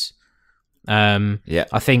actors. I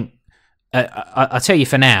think I tell you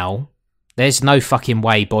for now, there's no fucking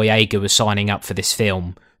way Boyega was signing up for this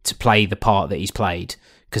film to play the part that he's played,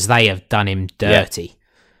 because they have done him dirty. Yeah.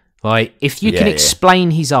 Like, if you can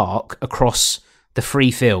explain his arc across the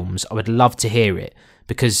three films, I would love to hear it.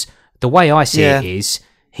 Because the way I see it is,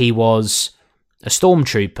 he was a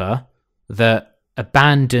stormtrooper that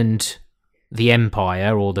abandoned the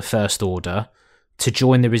Empire or the First Order to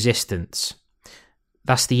join the Resistance.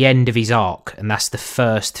 That's the end of his arc, and that's the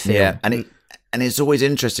first film. Yeah, and it's always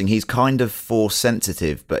interesting. He's kind of Force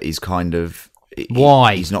sensitive, but he's kind of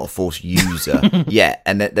Why? He's not a Force user. Yeah,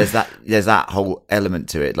 and there's that whole element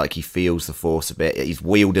to it. Like, he feels the Force a bit. He's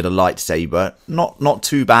wielded a lightsaber, not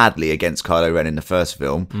too badly against Kylo Ren in the first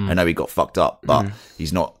film. I know he got fucked up, but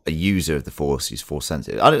he's not a user of the Force. He's Force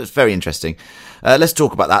sensitive. I think it's very interesting. Let's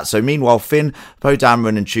talk about that. So meanwhile, Finn, Poe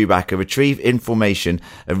Dameron and Chewbacca retrieve information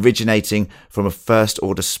originating from a First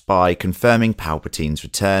Order spy confirming Palpatine's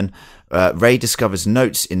return. Rey discovers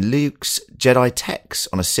notes in Luke's Jedi texts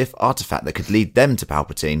on a Sith artifact that could lead them to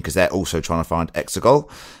Palpatine, because they're also trying to find Exegol.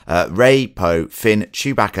 Rey, Poe, Finn,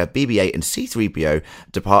 Chewbacca, BB-8 and C-3PO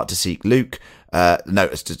depart to seek Luke.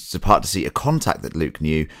 Depart to seek a contact that Luke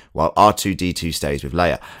knew, while R2-D2 stays with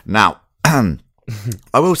Leia. Now,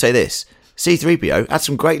 I will say this. C-3PO had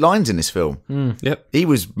some great lines in this film. Yep. He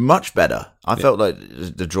was much better. I felt like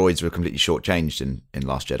the droids were completely shortchanged in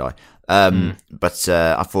Last Jedi. But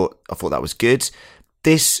I thought that was good.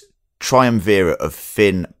 This triumvirate of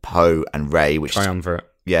Finn, Poe and Rey, which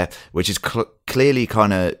is clearly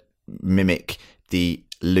kind of mimic the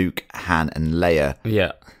Luke, Han and Leia.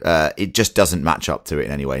 Yeah. It just doesn't match up to it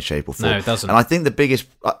in any way, shape or form. No, it doesn't. And I think the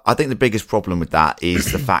biggest problem with that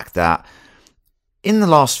is the fact that in the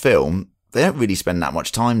last film, they don't really spend that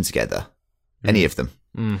much time together, any of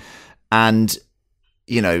them. And,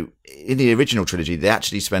 you know, in the original trilogy, they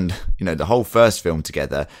actually spend, you know, the whole first film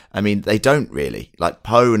together. I mean, they don't really. Like,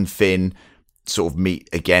 Poe and Finn sort of meet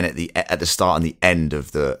again at the start and the end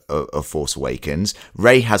of of Force Awakens.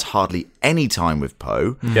 Rey has hardly any time with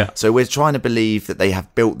Poe. Yeah. So we're trying to believe that they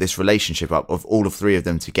have built this relationship up of all of three of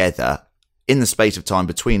them together in the space of time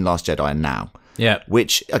between Last Jedi and now. Yeah,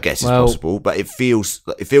 which I guess is possible, but it feels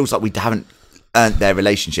like we haven't earned their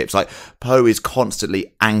relationships. Like, Poe is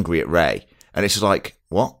constantly angry at Rey, and it's just like,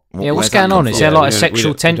 what? What's going on? Is there like a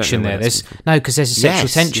sexual tension there? There's because there's a sexual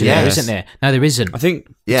tension there, isn't there? No, there isn't. I think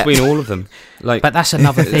between all of them, like, but that's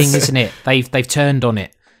another thing, isn't it? They've turned on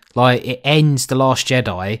it. Like, it ends The Last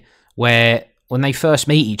Jedi where when they first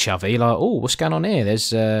meet each other, you're like, oh, what's going on here?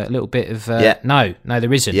 There's a little bit of no,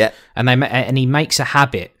 there isn't. Yeah, and he makes a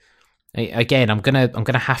habit. Again, I'm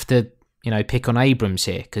gonna have to, you know, pick on Abrams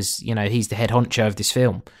here, because, you know, he's the head honcho of this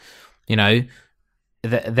film. You know,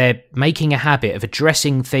 they're making a habit of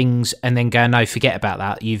addressing things and then going, no, forget about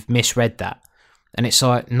that. You've misread that. And it's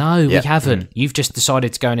like, no, we haven't. You've just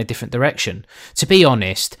decided to go in a different direction. To be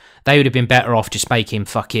honest, they would have been better off just making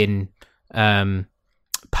fucking Poe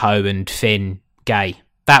and Finn gay.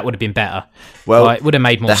 That would have been better. Well, it would have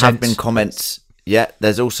made more sense. There have been comments. Yeah,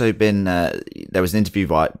 there's also been there was an interview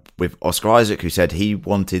with Oscar Isaac, who said he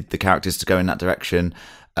wanted the characters to go in that direction.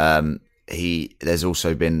 There's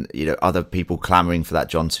also been, you know, other people clamoring for that,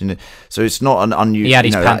 Johnson. So it's not an unusual. He had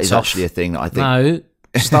his that pants is off. Actually a thing that I think. No,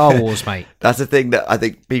 Star Wars, mate. That's a thing that I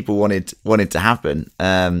think people wanted to happen,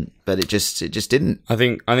 but it just didn't. I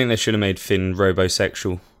think they should have made Finn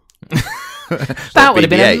robosexual. That would have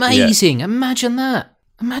been amazing. Yeah. Imagine that.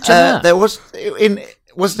 That. There was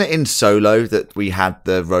wasn't it in Solo that we had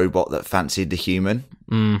the robot that fancied the human,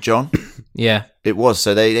 John? Yeah, it was.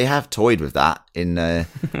 So they have toyed with that in in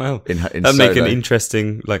that'd Solo. make an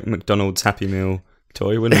interesting, like, McDonald's Happy Meal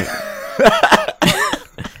toy, wouldn't it?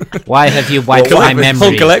 Why have you wiped my memory?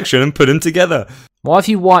 Whole collection and put them together. Why have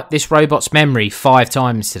you wiped this robot's memory 5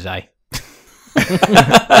 times today?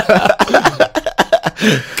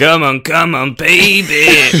 Come on, baby.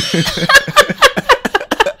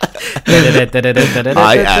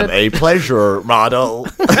 I am a pleasure model.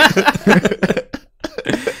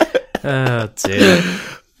 Oh dear.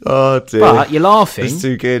 Oh dear. But you're laughing. It's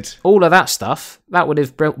too good. All of that stuff, that would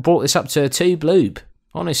have brought this up to a 2 bloob.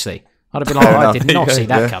 Honestly. I'd have been like, I did not see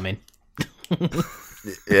that coming.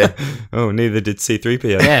 Yeah. Oh, neither did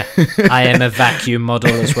C-3PO. Yeah. I am a vacuum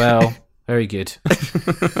model as well. Very good.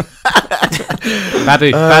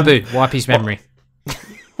 Babu, wipe his memory.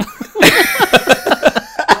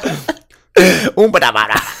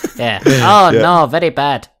 Yeah. Oh, no, very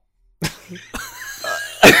bad.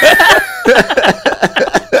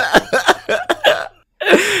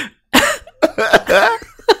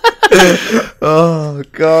 Oh,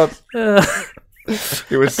 God.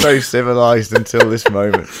 It was so civilized until this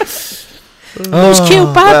moment. Let's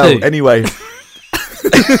kill Babu. Well, anyway.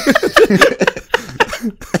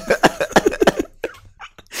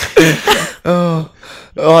 Oh,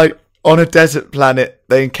 all right. On a desert planet,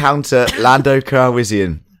 they encounter Lando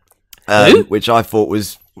Calrissian, which I thought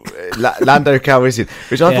was Lando Calrissian,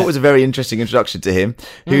 which I thought was a very interesting introduction to him,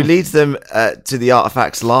 who leads them to the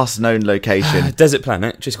artifact's last known location. Desert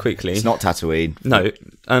planet, just quickly. It's not Tatooine. No,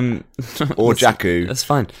 or Jakku. That's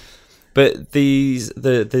fine. But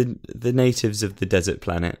the natives of the desert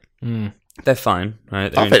planet, they're fine,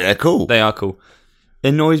 right? I think they're cool. They are cool.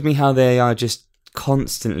 annoys me how they are just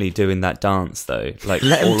constantly doing that dance though. Like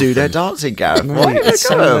Let all them of do their them. dancing, Gareth. No, Why it's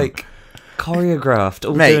so go? like choreographed,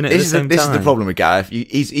 all Mate, doing it at the same this is time. the problem with Gareth.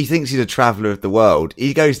 He thinks he's a traveller of the world.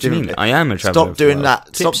 He goes What do you to. mean? I am a traveller. Stop of the doing world.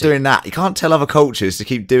 that. Stop Tipsy. doing that. You can't tell other cultures to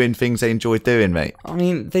keep doing things they enjoy doing, mate. I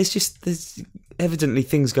mean, there's evidently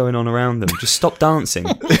things going on around them. Just stop dancing.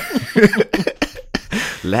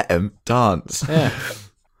 Let them dance.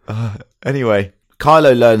 Yeah. Anyway,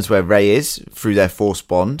 Kylo learns where Rey is through their Force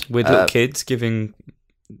bond. With little kids giving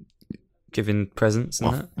presents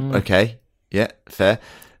and that. Okay, yeah, fair.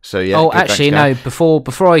 So yeah. Oh, good, actually, thanks, no.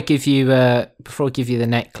 Before I give you the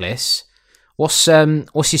necklace, what's your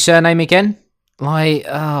surname again? Like,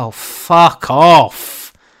 oh, fuck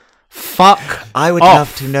off, fuck. Gareth. I would off.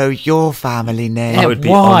 love to know your family name. Yeah, I would be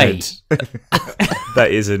why? honoured. That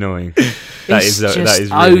is annoying. It's just that is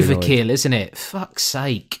really overkill, annoying. isn't it? Fuck's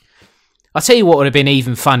sake. I'll tell you what would have been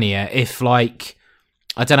even funnier if, like,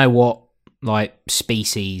 I don't know what, like,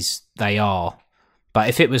 species they are, but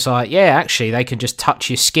if it was like, yeah, actually, they can just touch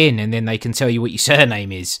your skin and then they can tell you what your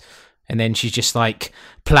surname is. And then she's just like,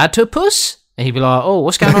 platypus? And he'd be like, oh,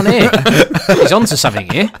 what's going on here? He's onto something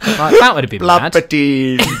here. Like, that would have been mad.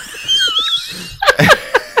 Blabberty.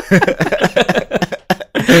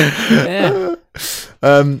 Yeah.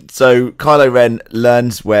 So Kylo Ren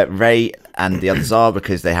learns where Rey and the others are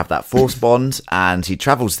because they have that Force bond, and he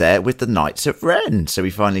travels there with the Knights of Ren. So we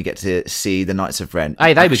finally get to see the Knights of Ren.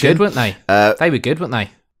 Hey, they were action. good, weren't they? They were good, weren't they?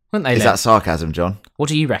 Weren't they, Is Len? that sarcasm, John? What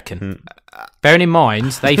do you reckon? Bearing in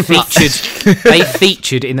mind, they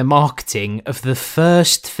featured in the marketing of the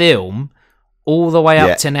first film all the way up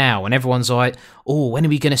Yeah. to now, and everyone's like, "Oh, when are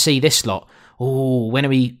we going to see this lot? Oh, when are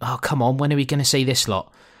we? Oh, come on, when are we going to see this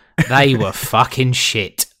lot?" They were fucking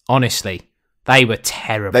shit. Honestly, they were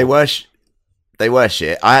terrible. They were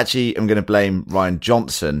shit. I actually am going to blame Ryan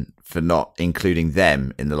Johnson for not including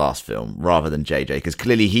them in the last film rather than JJ, because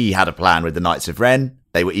clearly he had a plan with the Knights of Ren.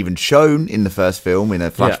 They were even shown in the first film in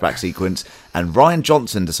a flashback sequence, and Ryan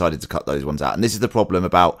Johnson decided to cut those ones out. And this is the problem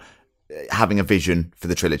about having a vision for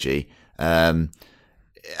the trilogy. And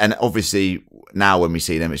obviously now when we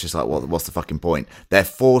see them, it's just like, what's the fucking point? They're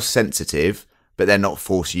Force sensitive, but they're not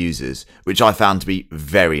Force users, which I found to be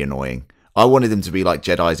very annoying. I wanted them to be like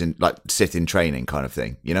Jedis in like Sith in training kind of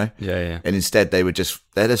thing, you know? Yeah. And instead they're just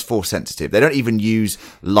Force sensitive. They don't even use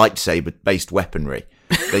lightsaber based weaponry.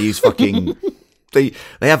 They use fucking they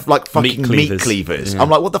have like fucking meat cleavers. Yeah. I'm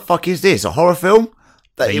like, what the fuck is this? A horror film?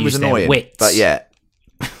 They It was use their annoying. wits. But yeah.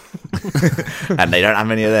 And they don't have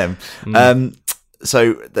many of them.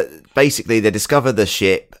 So basically they discover the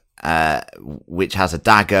ship, which has a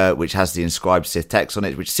dagger, which has the inscribed Sith text on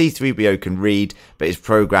it, which C-3PO can read, but his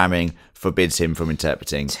programming forbids him from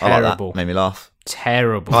interpreting. I like Terrible. that. Made me laugh.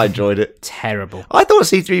 terrible. I enjoyed it. Terrible. I thought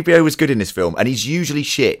C-3PO was good in this film, and he's usually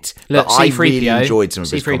shit. Look, but I C-3PO. really enjoyed some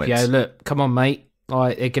of his C-3PO, comments. look, come on, mate.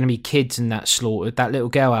 Like, they're going to be kids in that slaughtered. That little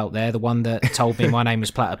girl out there, the one that told me my name was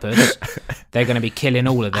Platypus, they're going to be killing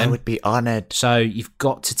all of I them. would be honoured. So you've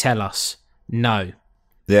got to tell us no.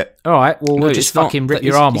 Yeah. All right, well, No, we'll just it's not- fucking rip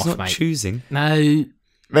he's- your arm he's off, not mate. choosing. No.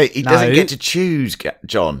 Mate, he doesn't No. get to choose,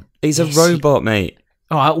 John. He's a Yes, robot, mate.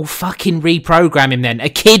 All right, we'll fucking reprogram him then. A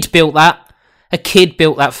kid built that. A kid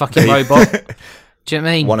built that fucking robot. Do you know what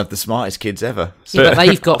I mean? One of the smartest kids ever. Yeah, but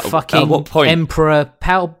they've got At fucking what point? Emperor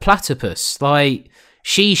Platypus. Like,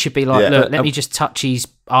 she should be like, Yeah. look, let me just touch his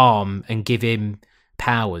arm and give him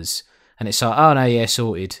powers. And it's like, oh no, yeah,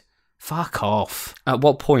 sorted. Fuck off. At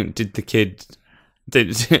what point did the kid...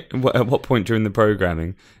 at what point during the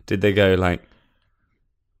programming did they go, like,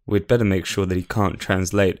 we'd better make sure that he can't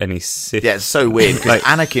translate any Sith... Yeah, it's so weird because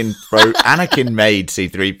Anakin made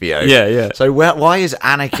C-3PO. Yeah. So why is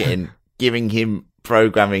Anakin giving him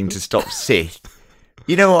programming to stop Sith?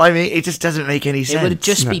 You know what I mean? It just doesn't make any sense. It would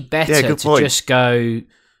just be better Yeah, good to point. just go,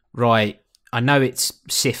 right, I know it's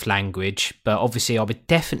Sith language, but obviously I would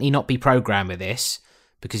definitely not be programmed with this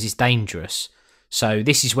because it's dangerous. So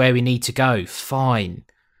this is where we need to go. Fine.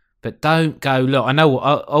 But don't go, look, I know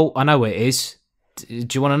I know what it is. Do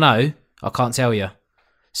you want to know? I can't tell you.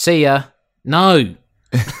 See ya. No.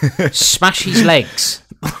 Smash his legs.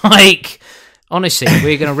 Like, honestly,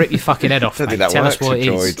 we're going to rip your fucking head off, I don't mate. think that Tell us works, what it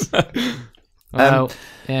is. droids. Well,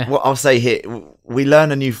 yeah. What I'll say here, we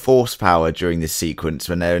learn a new Force power during this sequence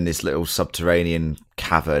when they're in this little subterranean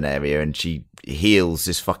cavern area, and she heals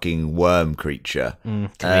this fucking worm creature.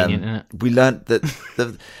 Convenient, isn't it? We learnt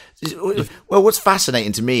that well, what's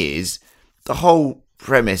fascinating to me is the whole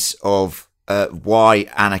premise of why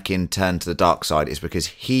Anakin turned to the dark side is because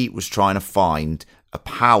he was trying to find a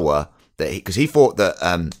power that because he thought that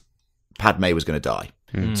Padme was going to die,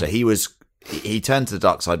 so he was he turned to the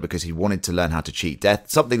dark side because he wanted to learn how to cheat death,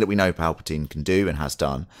 something that we know Palpatine can do and has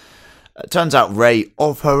done. Turns out Rey,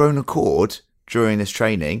 of her own accord, during this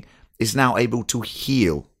training, is now able to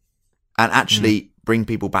heal and actually bring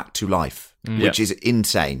people back to life, which is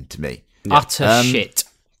insane to me. Utter shit.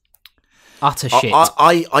 Utter shit.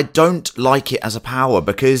 I don't like it as a power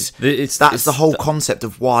because that's the whole concept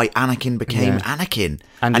of why Anakin became Anakin.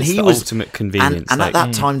 And he the was ultimate convenience. And at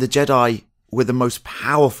that time, the Jedi were the most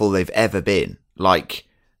powerful they've ever been. Like,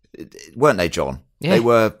 weren't they, John? Yeah. They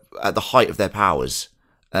were at the height of their powers.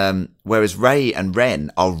 Whereas Rey and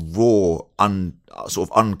Ren are raw, sort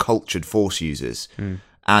of uncultured Force users.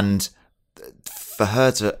 And for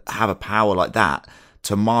her to have a power like that,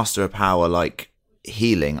 to master a power like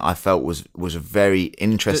healing, I felt was a very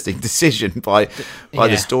interesting decision by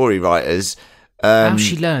the story writers. How's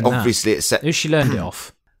she learned obviously that? Who's she learned it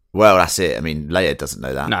off? Well, that's it. I mean, Leia doesn't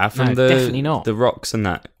know that. Nah, from definitely not. The rocks and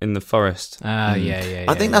that in the forest. Yeah.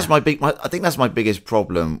 I think that's my biggest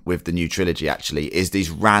problem with the new trilogy. Actually, is these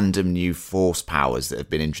random new Force powers that have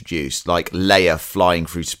been introduced, like Leia flying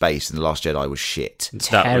through space in The Last Jedi was shit.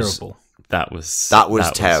 Terrible. That was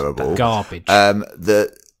terrible. Garbage. I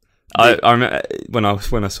remember when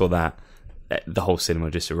I saw that, the whole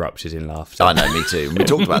cinema just erupted in laughter. I know, me too. We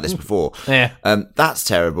talked about this before. Yeah. That's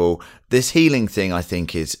terrible. This healing thing, I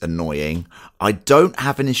think, is annoying. I don't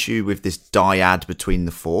have an issue with this dyad between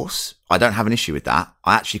the Force. I don't have an issue with that.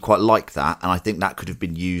 I actually quite like that, and I think that could have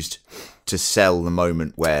been used to sell the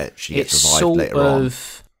moment where she gets revived later on.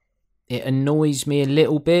 It annoys me a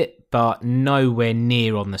little bit, but nowhere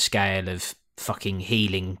near on the scale of fucking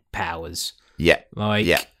healing powers. Yeah,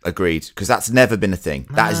 agreed. Because that's never been a thing.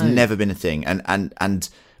 That has never been a thing, and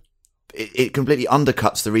it completely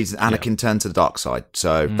undercuts the reason Anakin turned to the dark side.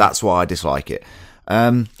 So that's why I dislike it.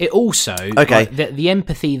 It also okay. Like, the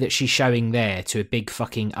empathy that she's showing there to a big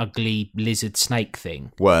fucking ugly lizard snake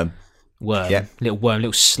thing, worm,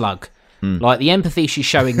 little slug. Like the empathy she's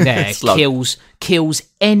showing there kills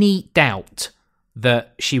any doubt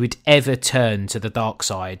that she would ever turn to the dark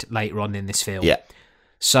side later on in this film. Yeah.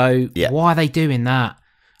 So why are they doing that?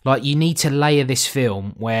 Like, you need to layer this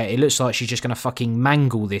film where it looks like she's just going to fucking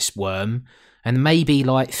mangle this worm, and maybe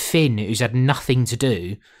like Finn, who's had nothing to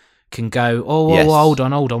do, can go, hold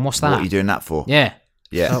on, what's that? What are you doing that for? Yeah.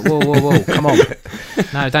 Yeah. Whoa, come on.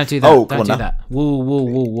 No, don't do that. Don't do that.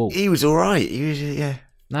 Whoa. He was all right. He was,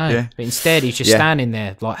 No, but instead he's just standing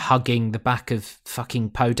there, like, hugging the back of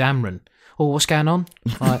fucking Poe Dameron. Oh, what's going on?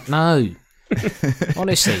 Like, no.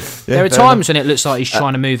 Honestly, there are times when it looks like he's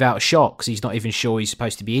trying to move out of shot because he's not even sure he's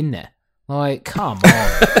supposed to be in there. Like, come on.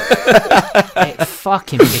 It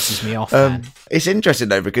fucking pisses me off, man. It's interesting,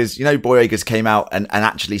 though, because, Boyegas came out and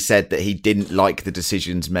actually said that he didn't like the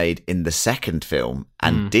decisions made in the second film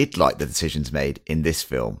and did like the decisions made in this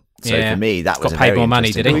film. So for me, that was a very money,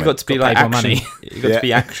 interesting did he? moment. He got to be like action. He got to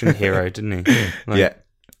be action hero, didn't he? Like,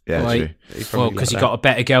 true. Well, because he got a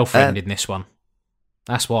better girlfriend in this one.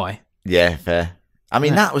 That's why. Yeah, fair. I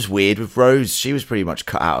mean, that was weird with Rose. She was pretty much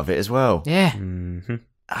cut out of it as well. Yeah.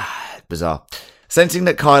 Bizarre. Sensing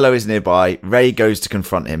that Kylo is nearby, Rey goes to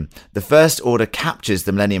confront him. The First Order captures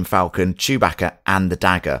the Millennium Falcon, Chewbacca, and the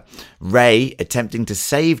dagger. Rey, attempting to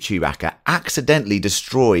save Chewbacca, accidentally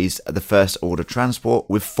destroys the First Order transport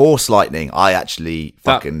with Force lightning. I actually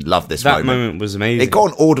fucking love this moment. That moment was amazing. It got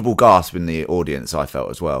an audible gasp in the audience, I felt,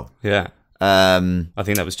 as well. Yeah. I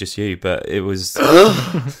think that was just you, but it was... When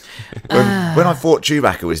I thought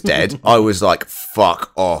Chewbacca was dead, I was like,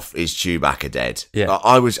 fuck off, is Chewbacca dead? Yeah.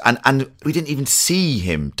 I was, and we didn't even see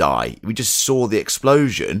him die. We just saw the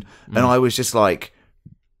explosion, and I was just like,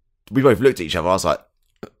 we both looked at each other, I was like,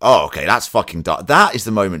 oh, okay, that's fucking dark. That is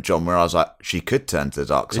the moment, John, where I was like, she could turn to the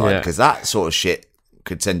dark side, because that sort of shit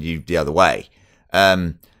could send you the other way.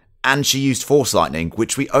 And she used Force lightning,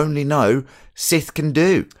 which we only know Sith can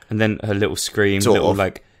do. And then her little scream,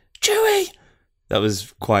 like, Chewie! That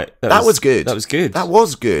was quite... That was good. That was good. That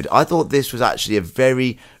was good. I thought this was actually a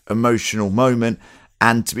very emotional moment.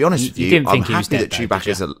 And to be honest with you, I'm happy that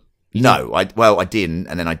Chewbacca's... No, I didn't.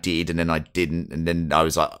 And then I did. And then I didn't. And then I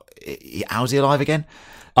was like, how's he alive again?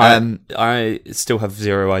 I still have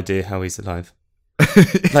zero idea how he's alive.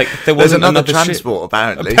 Like, there's another transport,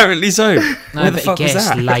 apparently. Apparently so. No, but it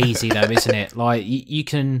gets lazy, though, isn't it? Like, you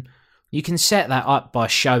can set that up by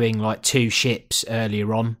showing, like, 2 ships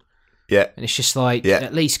earlier on. Yeah. And it's just like,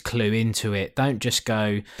 at least clue into it. Don't just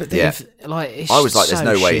go... But it's I was like, so there's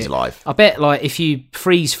no way shit. he's alive. I bet, like, if you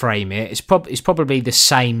freeze frame it, it's probably the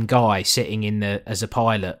same guy sitting in as a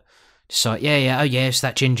pilot. Just like, it's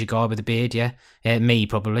that ginger guy with the beard, yeah, me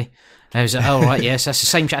probably. And I was like, oh, right, yes, that's the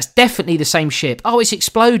same ship. That's definitely the same ship. Oh, it's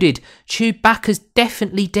exploded. Chewbacca's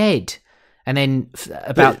definitely dead. And then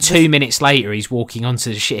about 2 minutes later, he's walking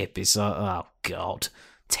onto the ship. It's like, oh god,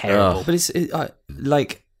 terrible. But it's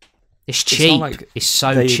cheap. not like it's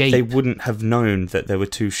so they, cheap. They wouldn't have known that there were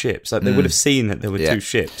two ships. Like they would have seen that there were two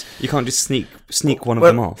ships. You can't just sneak one of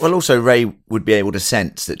them off. Well, also Ray would be able to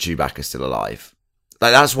sense that Chewbacca's still alive.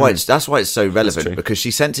 Like that's why it's so relevant, because she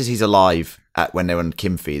senses he's alive when they're on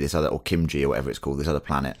Kimfi, this other, or Kimji or whatever it's called, this other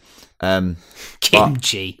planet.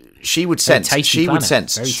 Kimchi. She would sense. She would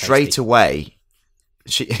sense straight away.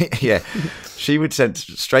 She would sense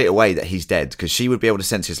straight away that he's dead, because she would be able to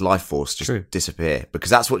sense his life force just disappear, because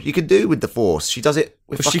that's what you can do with the Force. She does it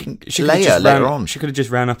with fucking Leia later on. She could have just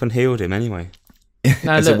ran up and healed him anyway.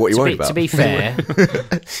 No, look, what you worried about? To be fair,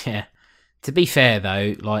 To be fair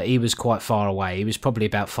though, like he was quite far away. He was probably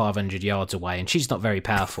about 500 yards away, and she's not very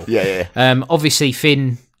powerful. Obviously,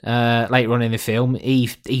 Finn. Later on in the film, he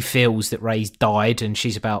feels that Rey's died and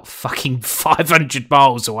she's about fucking 500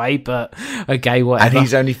 miles away, but okay, whatever. And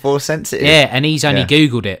he's only Force sensitive. Yeah, and he's only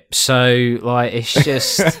Googled it, so like it's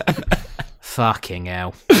just fucking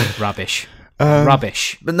hell, rubbish.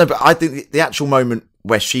 Rubbish. But no, but I think the actual moment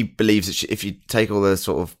where she believes that if you take all the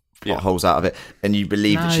sort of plot holes out of it, and you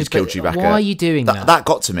believe that she's killed Chewbacca. Why are you doing that? That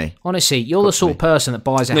got to me. Honestly, you're the sort of person that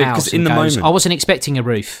buys a house and in the goes, moment. I wasn't expecting a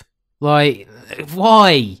roof. Like,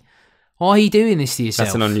 why? Why are you doing this to yourself?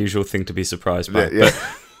 That's an unusual thing to be surprised by.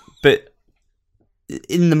 But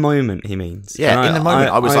in the moment, he means. Yeah, in the moment.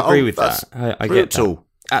 I was like, agree with that's that. I get that.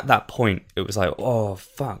 At that point, it was like, oh,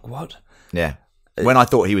 fuck, what? Yeah. When I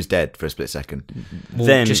thought he was dead for a split second. Well,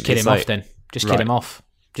 then just kill him off then. Just kill him off.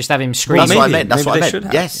 Just have him Well, screaming. that's what I meant. That's what I Maybe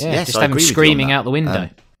meant. they Yes, yes. Just I have him agree with you on screaming that. out the window.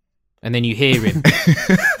 And then you hear him.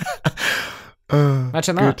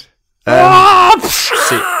 Imagine that.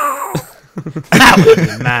 That would have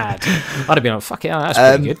been mad. I'd have been like, fuck it, that's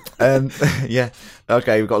pretty good. Yeah.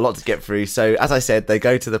 Okay, we've got a lot to get through. So, as I said, they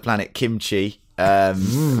go to the planet Kimchi,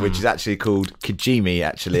 which is actually called Kijimi,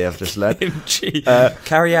 actually, I've just learned. Kimchi.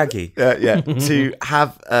 Kariagi. To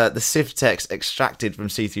have the Sith text extracted from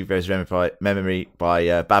C-3PO's memory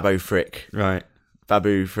by Babu Frick. Right.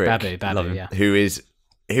 Babu Frick. Babu, yeah. Who is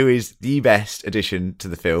the best addition to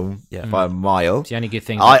the film by a mile. It's the only good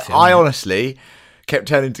thing. I honestly kept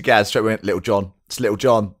turning to Gaz straight away. Little John, it's Little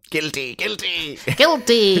John. Guilty.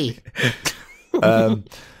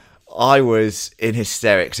 I was in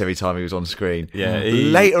hysterics every time he was on screen. Yeah.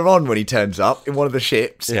 Later on, when he turns up in one of the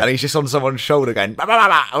ships and he's just on someone's shoulder going, bah, bah, bah,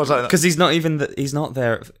 bah. I was like, because he's not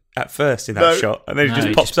there at first in that shot, and then he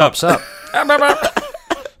just pops up.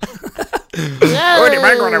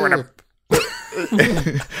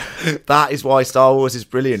 That is why Star Wars is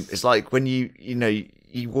brilliant. It's like when you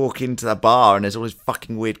walk into that bar and there's all these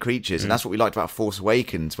fucking weird creatures, and that's what we liked about Force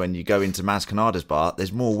Awakens. When you go into Maz Kanata's bar,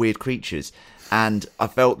 there's more weird creatures, and I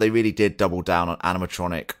felt they really did double down on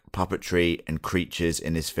animatronic puppetry and creatures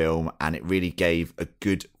in this film, and it really gave a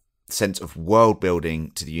good sense of world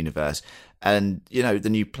building to the universe. And the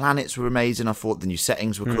new planets were amazing. I thought the new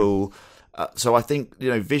settings were cool. So I think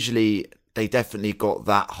visually they definitely got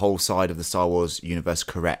that whole side of the Star Wars universe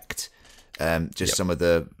correct. Some of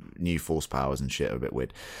the new Force powers and shit are a bit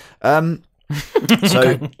weird. So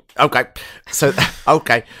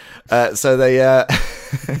they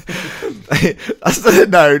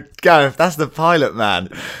Gareth, that's the pilot man.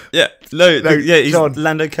 He's John,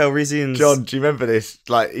 Lando Calrissian's. John, do you remember this?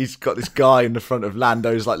 Like, he's got this guy in the front of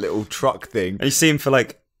Lando's like little truck thing. And you see him for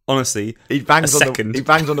honestly, he bangs a on second. He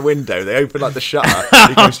bangs on the window. They open like the shutter.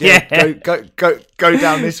 He goes, go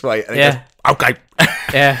down this way. And he goes, okay.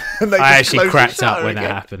 Yeah, And they I just actually close the cracked up shutter when that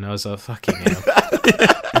again. happened. I was like, fucking hell.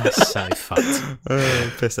 That's so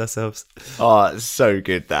fucked. Piss ourselves. Oh, it's so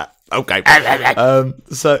good that. Okay.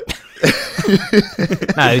 So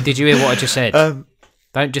No, did you hear what I just said?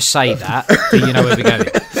 Don't just say that. Do you know where we're going?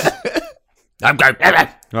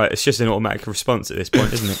 Right, it's just an automatic response at this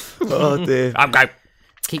point, isn't it? oh dear.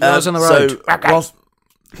 Keep your eyes on the road.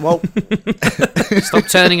 Stop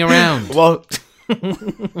turning around.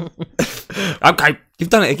 Okay, you've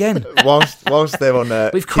done it again. Whilst they're on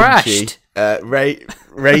We've Kimchi, crashed.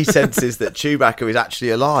 Ray senses that Chewbacca is actually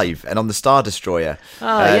alive and on the Star Destroyer.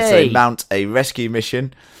 So they mount a rescue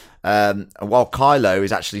mission. And while Kylo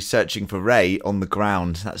is actually searching for Rey on the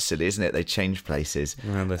ground. That's silly, isn't it? They change places.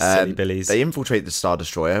 Well, the silly billies. They infiltrate the Star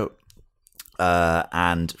Destroyer.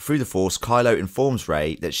 And through the Force, Kylo informs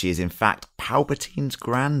Rey that she is in fact Palpatine's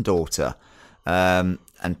granddaughter. And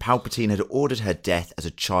Palpatine had ordered her death as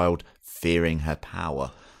a child, fearing her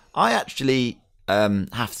power. I actually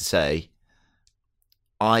have to say,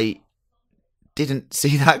 I didn't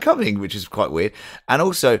see that coming, which is quite weird. And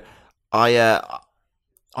also,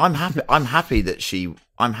 I'm happy that she.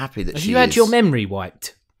 I'm happy that Have she. you had your memory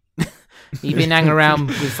wiped? You been hanging around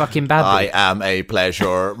with fucking Babu? I am a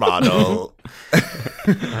pleasure model.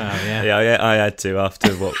 Yeah, I had to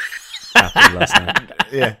after what happened last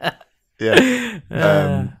night. Yeah.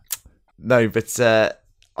 No, but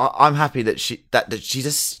I'm happy that she's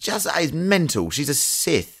is mental. She's a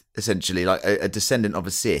Sith, essentially, like a descendant of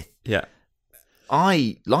a Sith. Yeah.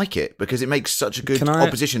 I like it because it makes such a good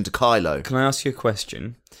opposition to Kylo. Can I ask you a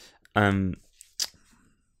question?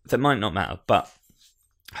 That might not matter, but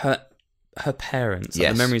her parents,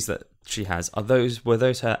 Yes. the memories that she has, were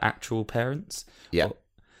those her actual parents? Yeah. Or-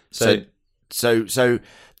 So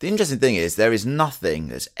the interesting thing is there is nothing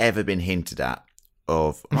that's ever been hinted at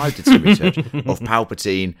of. I did some research of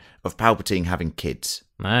Palpatine having kids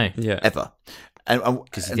No. yeah. ever. And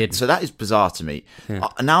he didn't. so that is bizarre to me. Yeah.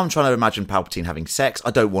 Now I'm trying to imagine Palpatine having sex. I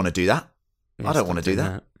don't want to do that. I don't want to do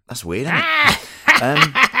that. That's weird, isn't it?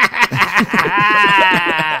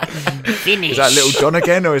 Finish. Is that Little John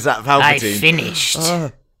again, or is that I Palpatine? finished.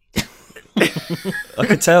 I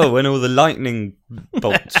could tell when all the lightning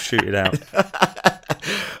bolts shooted out.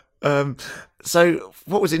 So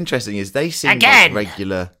what was interesting is they seemed Again. like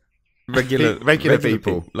regular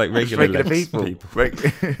people, like regular regular people.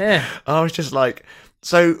 Yeah. I was just like,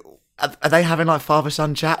 so are they having like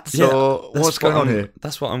father-son chats, or that's what's going on here?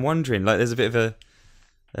 That's what I'm wondering. Like, there's a bit of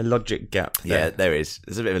a logic gap there. Yeah, there is.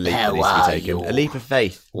 There's a bit of a leap How that needs to are be taken. you? A leap of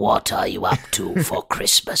faith. What are you up to for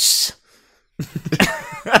Christmas?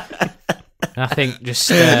 I think just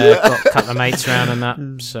got a couple of mates around and that,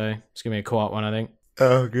 so it's going to be a quiet one, I think.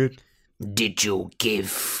 Oh, good. Did you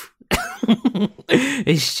give?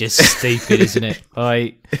 It's just stupid, isn't it?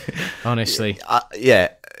 Honestly. Yeah,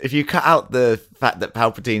 if you cut out the fact that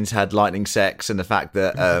Palpatine's had lightning sex and the fact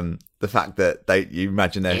that you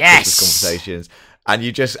imagine their Yes! Christmas conversations, and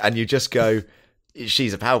you just go,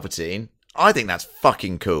 she's a Palpatine. I think that's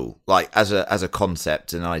fucking cool. Like as a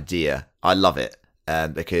concept, an idea, I love it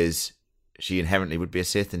because she inherently would be a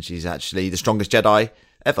Sith, and she's actually the strongest Jedi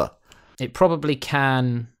ever. It probably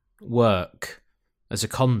can work as a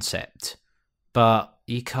concept, but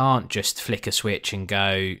you can't just flick a switch and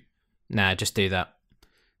go, nah, just do that.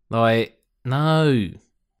 Like, no.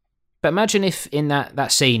 But imagine if in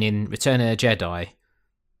that scene in Return of the Jedi,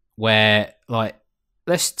 where, like,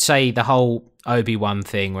 let's say the whole Obi-Wan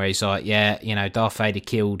thing where he's like, yeah, you know, Darth Vader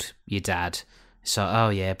killed your dad. So, oh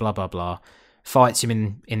yeah, blah, blah, blah. Fights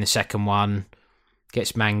him in the second one,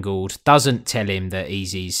 gets mangled, doesn't tell him that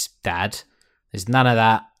he's his dad. There's none of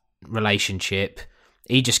that relationship.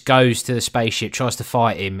 He just goes to the spaceship, tries to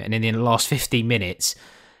fight him, and then in the last 15 minutes,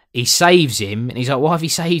 he saves him, and he's like, why have you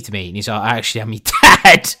saved me? And he's like, actually, I'm your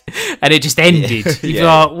dad. And it just ended. You're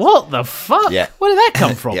like, what the fuck? Yeah. Where did that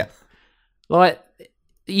come from? Yeah. Like,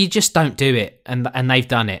 you just don't do it, and they've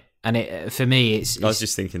done it. And it, for me, I was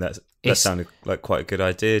just thinking that it's- sounded like quite a good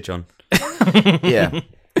idea, John. Yeah.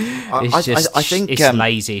 I think it's um,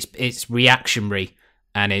 lazy. It's reactionary,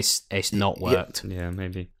 and it's not worked. Yeah,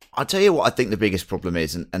 maybe. I'll tell you what I think the biggest problem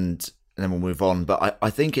is, and then we'll move on. But I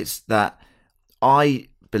think it's that I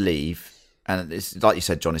believe, and it's like you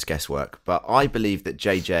said, John, it's guesswork, but I believe that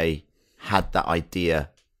JJ had that idea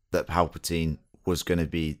that Palpatine was going to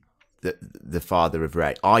be the father of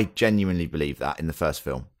Rey. I genuinely believe that in the first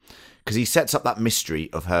film, because he sets up that mystery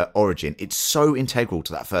of her origin. It's so integral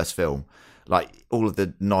to that first film, like all of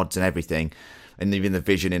the nods and everything, and even the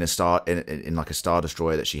vision in a star in like a Star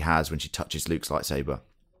Destroyer that she has when she touches Luke's lightsaber.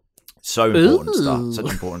 So important stuff,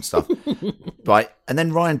 such important stuff. Right, and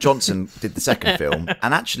then Rian Johnson did the second film,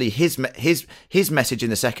 and actually his message in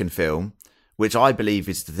the second film, which I believe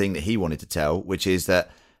is the thing that he wanted to tell, which is that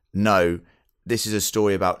no, this is a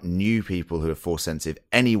story about new people who are force sensitive.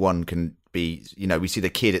 Anyone can be, you know, we see the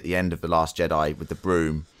kid at the end of The Last Jedi with the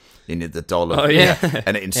broom in the doll, Oh, yeah.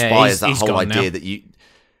 and it inspires that he's whole gone idea now. that you.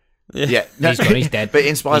 Yeah. He's gone, he's dead. But it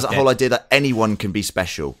inspires He's that whole dead. idea that anyone can be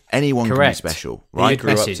special. Anyone Correct. can be special, He right?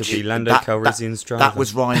 Grew up message. to be Lando Calrissian's driver. That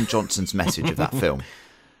was Rian Johnson's message of that film.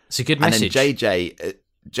 It's a good And message. then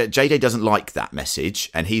JJ doesn't like that message,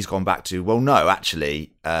 and he's gone back to, well, no,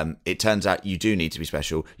 actually, it turns out you do need to be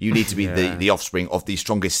special. You need to be the offspring of the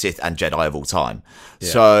strongest Sith and Jedi of all time. Yeah.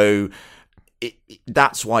 So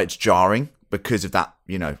that's why it's jarring, because of that,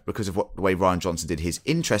 you know, because of the way Rian Johnson did his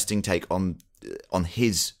interesting take on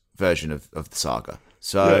his version of the saga.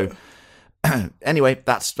 So anyway,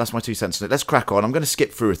 that's my 2 cents on it. Let's crack on. I'm going to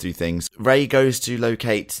skip through a few things. Rey goes to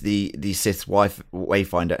locate the Sith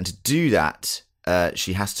Wayfinder, and to do that,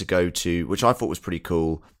 she has to go to, which I thought was pretty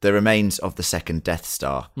cool, the remains of the second Death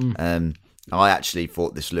Star. I actually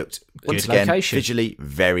thought this looked, once Good again, location. visually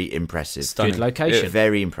very impressive. Stunning. Good location.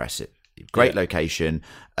 Very impressive. Great location.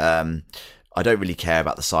 I don't really care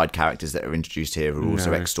about the side characters that are introduced here, who are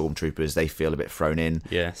also No. ex-stormtroopers. They feel a bit thrown in.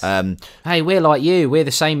 Yes. Hey, we're like you. We're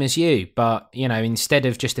the same as you. But, you know, instead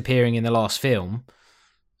of just appearing in the last film,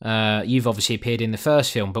 you've obviously appeared in the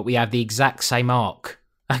first film, but we have the exact same arc.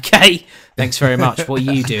 Okay? Thanks very much. What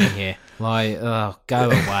are you doing here? Like, oh, go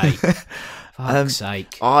away. Fuck's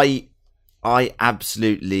sake. I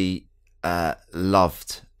absolutely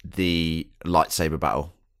loved the lightsaber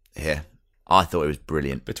battle here. I thought it was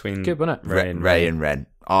brilliant. Between Good, wasn't it? Ray and Ren.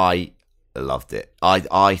 I loved it.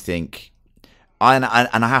 I think, and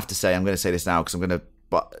I have to say, I'm going to say this now because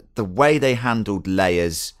but the way they handled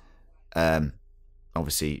Leia's,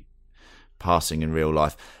 obviously passing in real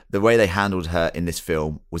life, the way they handled her in this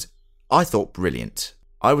film was, I thought, brilliant.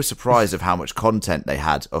 I was surprised of how much content they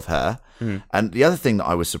had of her. And the other thing that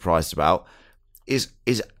I was surprised about is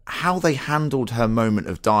how they handled her moment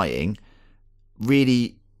of dying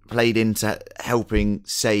really played into helping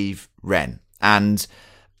save Ren. And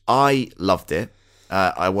I loved it.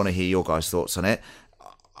 I want to hear your guys' thoughts on it.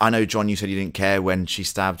 I know, John, you said you didn't care when she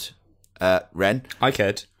stabbed Ren. I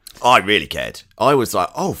cared. I really cared. I was like,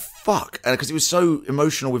 oh, fuck. Because it was so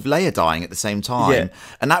emotional with Leia dying at the same time. Yeah.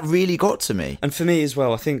 And that really got to me. And for me as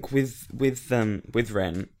well, I think with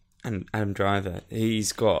Ren and Adam Driver,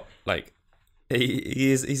 he's got like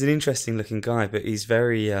he's an interesting looking guy, but he's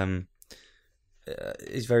very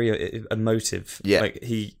emotive. Yeah. Like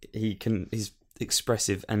he's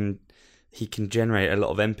expressive and he can generate a lot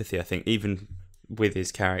of empathy, I think, even with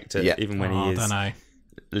his character, Yeah. even when I he don't is know.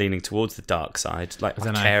 leaning towards the dark side. Like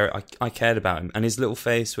I don't I cared about him, and his little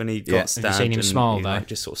face when he Yeah. got stabbed. Have you seen him and smile, he, though? like,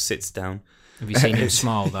 just sort of sits down. Have you seen him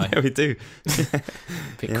smile, though? Yeah, we do.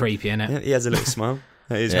 Bit creepy, innit? Yeah, he has a little smile.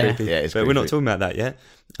 That is Yeah, creepy. yeah, it's but we're not creepy. talking about that yet.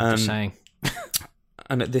 Just saying.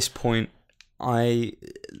 And at this point, I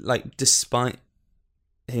like, despite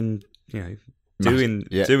him, doing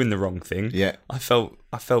Yeah. doing the wrong thing. Yeah. I felt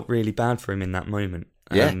really bad for him in that moment.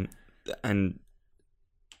 Yeah. And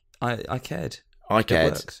I cared. I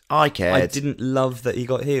cared. worked. I cared. I didn't love that he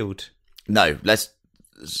got healed. No,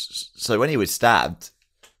 so when he was stabbed,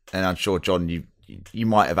 and I'm sure, John, you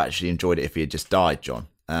might have actually enjoyed it if he had just died, John,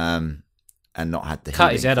 and not had the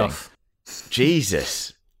Cut his healing head thing. off.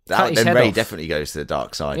 Jesus. Cut his Then head Ray off. definitely goes to the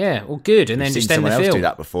dark side. Yeah, well, good. And We've then seen just end the someone else film. do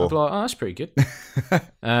that before. I'd be like, oh, that's pretty good.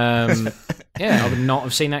 Yeah, I would not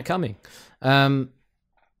have seen that coming.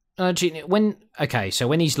 So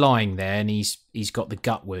when he's lying there and he's got the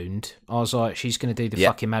gut wound, I was like, she's going to do the Yeah.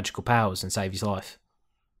 fucking magical powers and save his life.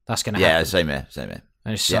 That's going to Yeah, happen. same here.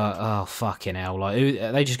 And it's Yeah. like, oh, fucking hell. Like,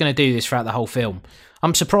 are they just going to do this throughout the whole film?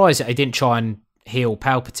 I'm surprised that they didn't try and heal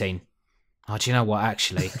Palpatine. Oh, do you know what,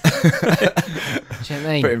 actually? Do you know what I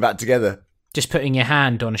mean? Put him back together. Just putting your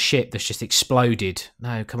hand on a ship that's just exploded.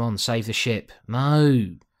 No, come on, save the ship. No.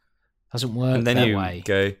 Doesn't work And then that you way.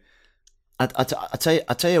 go, I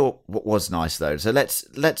tell you what was nice though. So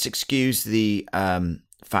let's excuse the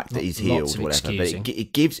fact that he's healed, Lots of whatever. But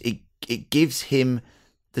excusing. it gives him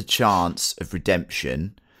the chance of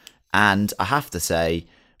redemption. And I have to say,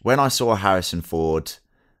 when I saw Harrison Ford,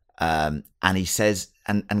 and he says,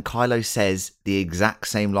 and Kylo says the exact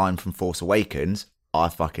same line from Force Awakens, I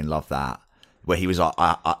fucking love that. Where he was like,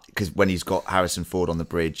 because when he's got Harrison Ford on the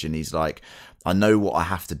bridge and he's like, I know what I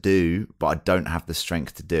have to do, but I don't have the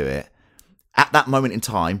strength to do it. At that moment in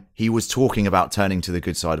time, he was talking about turning to the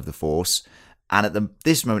good side of the Force. And at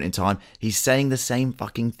this moment in time, he's saying the same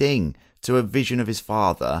fucking thing to a vision of his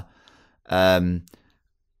father. And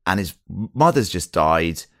his mother's just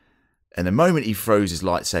died. And the moment he throws his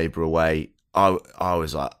lightsaber away, I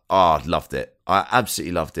was like, oh, I loved it. I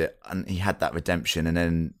absolutely loved it. And he had that redemption. And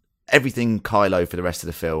then everything Kylo for the rest of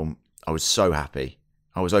the film, I was so happy.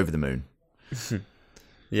 I was over the moon.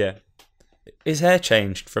 yeah. His hair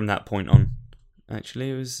changed from that point on.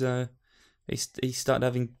 Actually, it was he started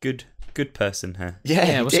having good person hair.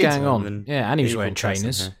 Yeah, he what's did. going rather on? than Yeah, and he was evil wearing person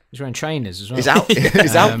trainers. hair. He was wearing trainers as well.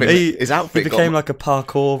 His outfit He became like a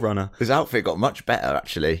parkour runner. His outfit got much better,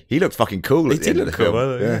 actually. He looked fucking cool at the end of the film.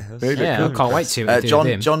 Yeah, I can't wait to see what they do with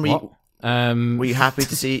him. John, What? were you happy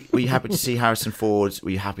to see? Were you happy to see Harrison Ford? Were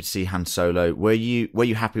you happy to see Han Solo? Were you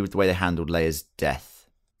happy with the way they handled Leia's death?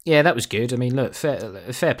 Yeah, that was good. I mean, look,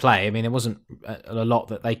 fair play. I mean, there wasn't a lot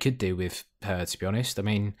that they could do with her, to be honest. I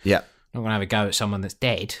mean, Yeah, I'm not going to have a go at someone that's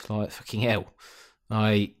dead. Like, fucking hell.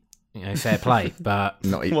 Fair play. But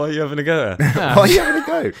not even. Why are you having a go at her? Why are you having a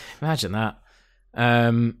go? imagine that.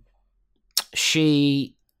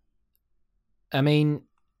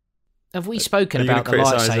 Have we spoken Are you gonna about the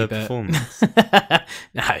criticise her lightsaber? performance?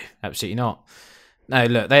 No, absolutely not. No,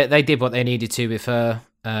 look, they did what they needed to with her.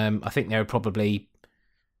 I think they were probably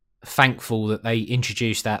thankful that they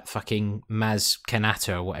introduced that fucking Maz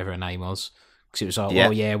Kanata or whatever her name was, because it was like, Yeah.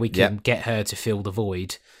 well, yeah, we can get her to fill the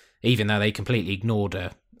void, even though they completely ignored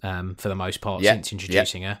her for the most part since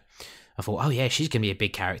introducing her. I thought, oh yeah, she's going to be a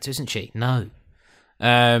big character, isn't she? No.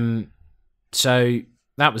 So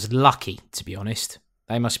that was lucky, to be honest.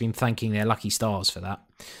 They must have been thanking their lucky stars for that.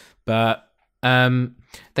 But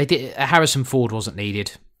they did. Harrison Ford wasn't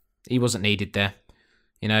needed. He wasn't needed there.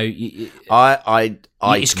 You know,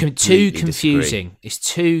 it's too confusing. Disagree. It's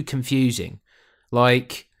too confusing.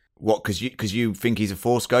 Like What? Because you think he's a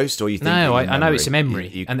Force ghost, or you think? no, he's I know it's a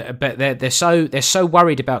memory, but they're so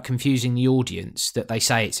worried about confusing the audience that they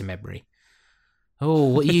say it's a memory. Oh,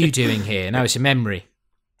 what are you doing here? No, it's a memory.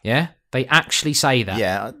 Yeah, they actually say that.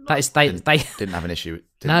 Yeah, that is they didn't have an issue.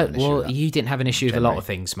 You didn't have an issue with a lot of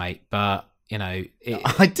things, mate. But you know,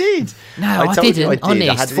 I did. No, I I told you didn't. I did.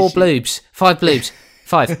 I had Honest, an 4 issue. bloobs, 5 bloobs,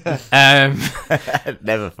 5.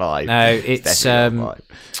 Never 5. No, it's definitely not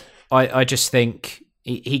 5. I just think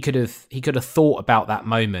he could have thought about that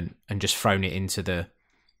moment and just thrown it into the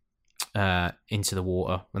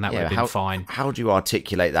water, and that would have been fine. How do you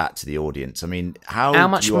articulate that to the audience? I mean, How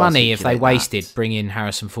much money have they articulate wasted that? bringing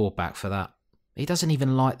Harrison Ford back for that? He doesn't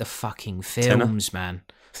even like the fucking films, man.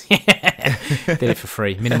 Did it for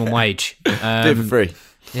free, minimum wage. Did it for free.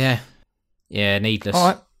 Yeah, needless. All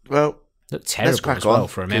right. Well, Looked terrible crack as well on,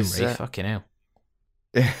 for a memory. 'cause, Fucking hell.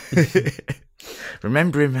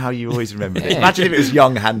 remember him how you always remember him. Imagine if it was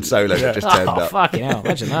young Han Solo that just turned Oh, up. fucking hell.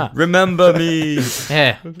 Imagine that. Remember me.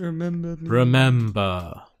 Yeah. Remember me.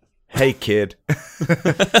 Remember. Hey, kid.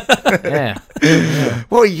 Yeah.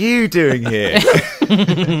 What are you doing here?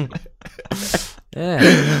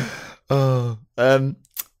 Yeah.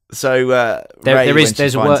 So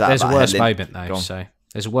There's a worse moment Go though. on. So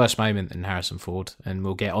there's a worse moment than Harrison Ford, and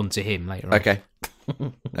we'll get on to him later on.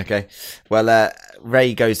 Okay. Well,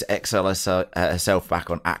 Rey goes to exile herself back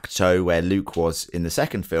on Acto, where Luke was in the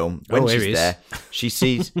second film. When here she's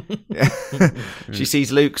he is. there, she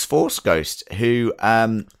sees Luke's Force ghost, who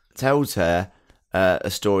tells her a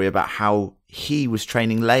story about how he was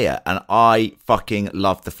training Leia, and I fucking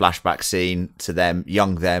loved the flashback scene to them,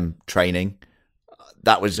 them training.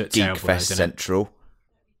 That was Looked Geek terrible, Fest though, didn't it? Central.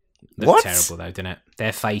 Looked What? terrible though, didn't it?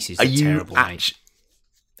 Their faces Are look you terrible, mate. actually?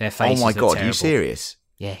 Their Oh faces my look god, are you terrible. serious?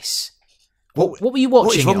 Yes. What What were you what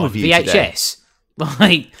is watching wrong it on? with you today? VHS?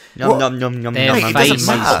 Like, Nom, nom, nom, nom, their Mate, it doesn't faces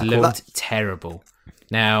matter. looked terrible.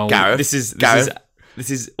 Now, Gareth, This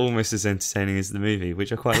is almost as entertaining as the movie,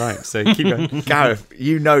 which I quite like. So keep going. Gareth,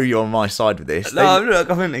 you know you're on my side with this. No, look,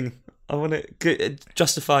 I want to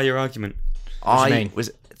justify your argument. do you I mean? was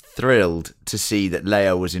thrilled to see that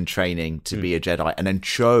Leia was in training to be a Jedi and then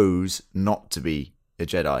chose not to be a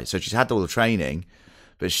Jedi. So she's had all the training,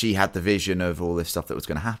 but she had the vision of all this stuff that was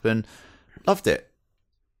going to happen. Loved it.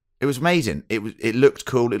 It was amazing. It looked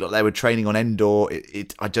cool. It looked like they were training on Endor.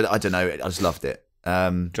 I don't know. I just loved it.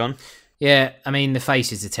 John? yeah, I mean the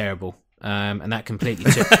faces are terrible, and that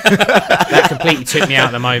completely took me out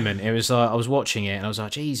of the moment. It was like I was watching it and I was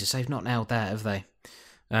like, Jesus, they've not nailed that, have they?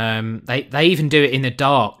 They even do it in the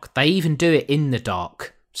dark.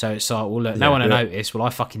 So it's like, well, look, no one will notice. Well, I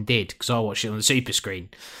fucking did because I watched it on the super screen.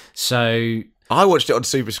 So I watched it on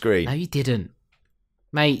super screen. no, you didn't,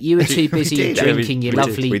 mate. You were too busy did. drinking your We did.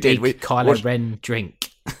 lovely We did. big We Kylo watched- Ren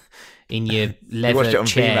drink in your watched leather it on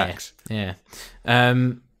chair. VMAX. Yeah.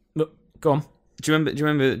 Look, go on. Do you remember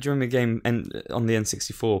the game on the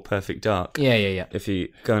N64, Perfect Dark? Yeah. If you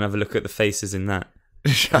go and have a look at the faces in that,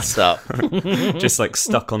 Shut up. just like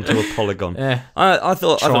stuck onto a polygon. Yeah. I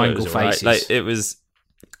thought Triangle it was all right. faces. Like it was,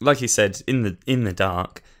 like you said, in the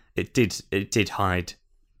dark. It did hide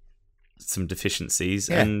some deficiencies,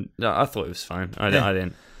 Yeah. and I thought it was fine. I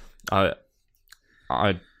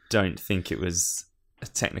don't think it was a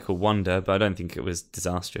technical wonder, but I don't think it was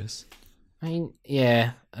disastrous. I mean,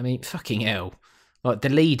 yeah. I mean, fucking hell. Like the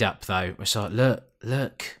lead up though, was like, look,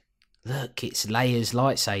 it's Leia's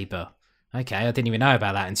lightsaber. Okay, I didn't even know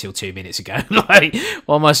about that until 2 minutes ago. Like,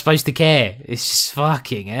 what am I supposed to care? It's just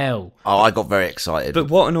fucking hell. Oh, I got very excited. But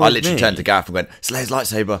what annoyed I literally me- turned to Gareth and went, "It's Leia's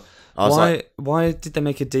lightsaber." I was like, Why did they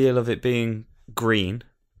make a deal of it being green?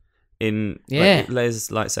 Yeah. Leia's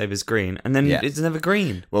lightsaber's green, and then Yeah. it's never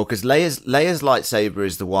green. well, because Leia's lightsaber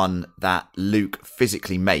is the one that Luke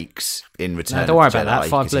physically makes in Return No, of don't worry the about Jedi, that.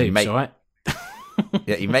 5 'cause he bloobs, all right?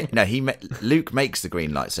 Yeah, Luke makes the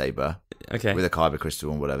green lightsaber Okay. with a kyber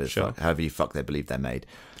crystal and whatever, Sure. however you fuck they believe they're made.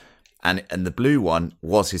 And the blue one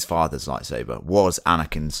was his father's lightsaber, was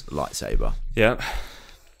Anakin's lightsaber. Yeah.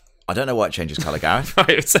 I don't know why it changes colour, Gareth.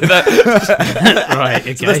 Right, so that Right,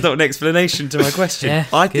 okay. so that's not an explanation to my question. Yeah,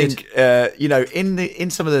 I good. think in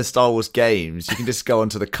some of the Star Wars games, you can just go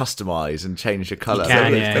onto the customize and change the colour.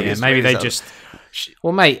 Can, Maybe- yeah, maybe yeah. it's Maybe they really just.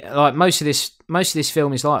 Well, mate, like most of this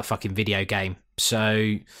film is like a fucking video game.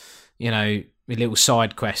 So, with little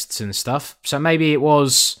side quests and stuff. So maybe it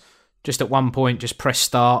was just at one point just press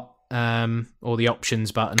start or the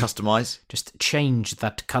options button, customize. just change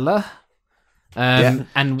that colour. Yeah.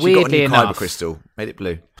 And She got a weirdly new kyber enough, crystal, made it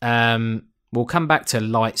blue. we'll come back to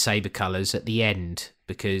lightsaber colours at the end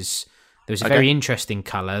because there was a Okay. very interesting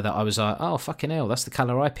colour that I was like, oh fucking hell, that's the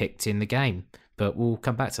colour I picked in the game. But we'll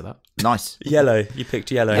come back to that. Nice. Yellow. You picked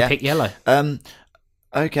yellow. I picked yellow.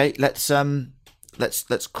 Okay, let's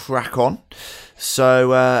crack on.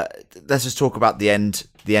 So let's just talk about the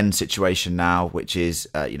end situation now, which is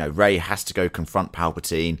Rey has to go confront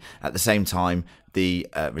Palpatine. At the same time, the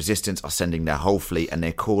Resistance are sending their whole fleet, and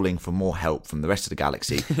they're calling for more help from the rest of the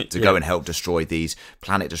galaxy to go and help destroy these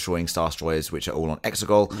planet-destroying Star Destroyers, which are all on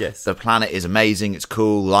Exegol. Yes. The planet is amazing. It's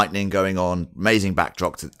cool. Lightning going on. Amazing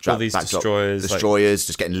backdrop. All these destroyers, destroyers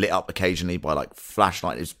just getting lit up occasionally by like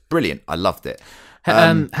flashlight. It's brilliant. I loved it.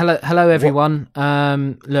 Hello everyone.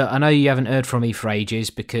 Look, I know you haven't heard from me for ages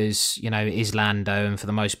because it is Lando, and for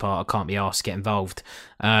the most part, I can't be asked to get involved.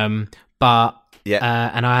 But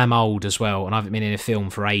and I am old as well, and I haven't been in a film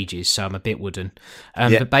for ages, so I'm a bit wooden.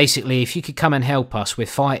 But basically, if you could come and help us, we're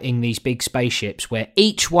fighting these big spaceships where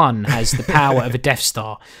each one has the power of a Death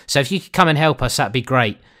Star. So if you could come and help us, that'd be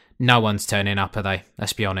great. No one's turning up, are they?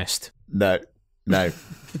 Let's be honest. No.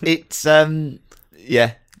 It's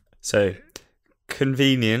So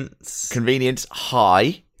convenience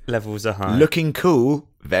high, levels are high. looking cool,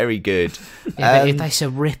 very good. Yeah, but it's a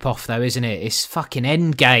rip-off, though, isn't it? It's fucking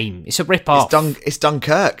Endgame. It's a rip-off. It's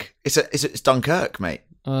Dunkirk. It's Dunkirk, mate.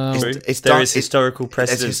 There is historical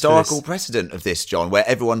precedent. There's historical precedent of this, John, where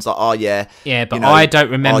everyone's like, "Oh yeah, Yeah, but I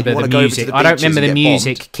don't remember you wanna the go over music. to the I don't beaches remember the and get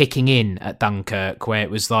music bombed?" kicking in at Dunkirk, where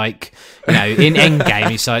it was like, in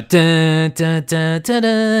Endgame, it's like dun dun dun dun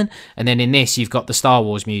dun, and then in this, you've got the Star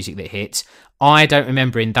Wars music that hits. I don't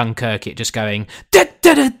remember in Dunkirk it just going da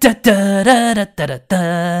da da da da da da da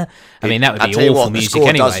da. I mean, that would I'll be tell you awful what, the music score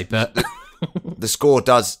anyway, does- but The score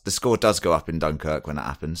does go up in Dunkirk when that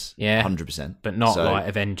happens. Yeah. 100%. but not So, like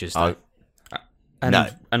Avengers. Though. No.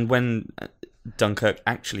 And when Dunkirk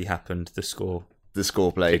actually happened, the score the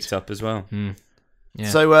score played. picked up as well. Yeah.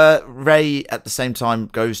 So Rey, at the same time,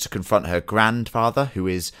 goes to confront her grandfather, who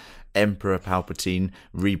is Emperor Palpatine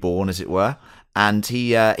reborn, as it were, and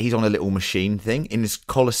he's on a little machine thing in this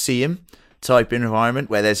Colosseum type environment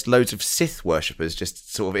where there's loads of Sith worshippers,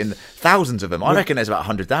 just sort of in thousands of them. I reckon there's about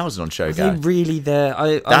 100,000 on Are show. they really there?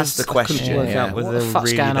 That's the question, I couldn't work yeah. out whether What the they were fuck's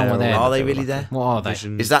really going on there with or them? whether Are they were really like there? What are they?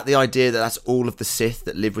 vision. Is that the idea that that's all of the Sith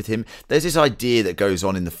that live with him? There's this idea that goes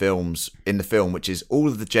on in the film, which is all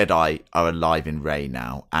of the Jedi are alive in Rey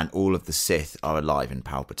now, and all of the Sith are alive in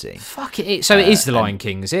Palpatine. Fuck it. So it is the Lion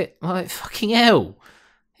King, is it? Like, fucking hell.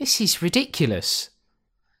 This is ridiculous.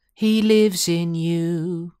 He lives in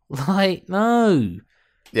you. Like, no.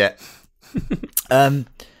 Yeah.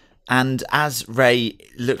 And as Rey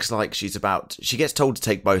looks like she gets told to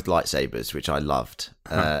take both lightsabers, which I loved.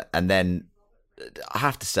 And then I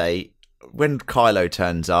have to say, when Kylo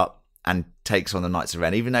turns up and takes on the Knights of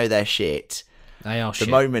Ren, even though they're shit, They are the shit.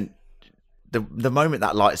 moment that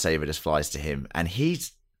lightsaber just flies to him, and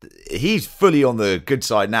he's fully on the good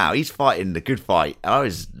side now. He's fighting the good fight. I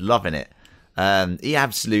was loving it. He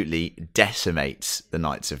absolutely decimates the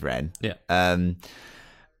Knights of Ren. Yeah.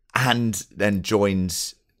 And then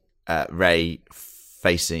joins Rey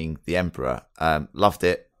facing the Emperor. Loved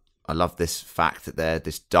it. I love this fact that they're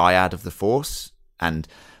this dyad of the Force. And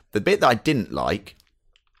the bit that I didn't like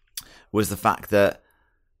was the fact that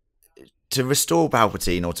to restore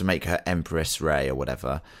Palpatine, or to make her Empress Rey or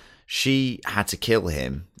whatever, she had to kill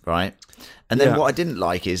him, right? And then Yeah. what I didn't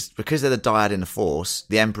like is, because they're the dyad in the Force,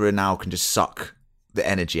 the Emperor now can just suck the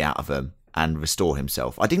energy out of him and restore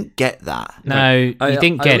himself. I didn't get that. No, you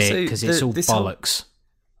didn't I get also- it because it's all this whole- bollocks.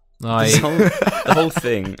 Like, The whole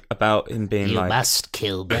thing about him being like, must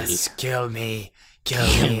kill me. Kill me. Kill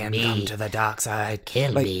me and come to the dark side.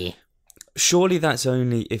 Kill like- me. surely that's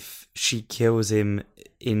only if she kills him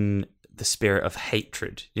in the spirit of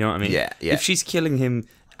hatred. You know what I mean? Yeah, yeah. If she's killing him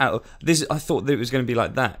out of this, I thought that it was going to be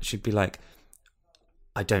like that. She'd be like,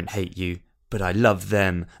 I don't hate you, but I love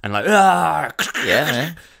them, and like,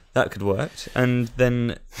 Yeah. that could work. And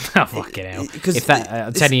then Oh, fucking hell. 'cause If that, I'm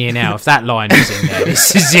it's- telling you now, if that line was in there,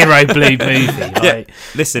 this is zero blue movie. Like,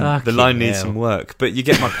 listen, the fucking line needs hell. some work, but you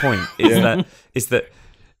get my point. Is that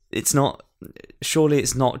it's not? Surely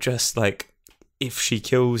it's not just like if she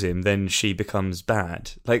kills him, then she becomes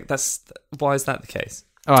bad. Like, why is that the case?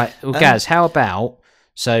 All right, well, Gaz, how about,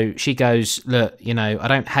 so she goes, look, you know, I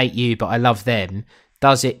don't hate you, but I love them.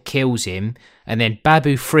 Does it, kills him, and then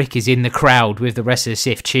Babu Frick is in the crowd with the rest of the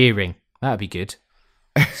Sith cheering. That'd be good.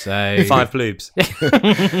 So 5 bloobs.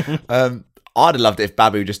 I'd have loved it if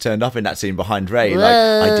Babu just turned up in that scene behind Rey, like,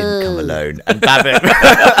 I didn't come alone. And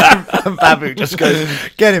Babu just goes,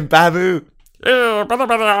 get him, Babu.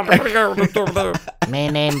 My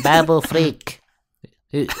name Babu Frick.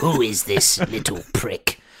 Who is this little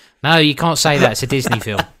prick? No, you can't say that. It's a Disney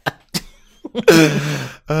film.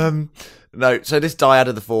 No, so this dyad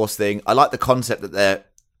of the Force thing, I like the concept that they're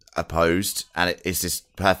opposed, and it's this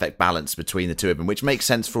perfect balance between the two of them, which makes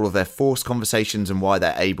sense for all of their Force conversations and why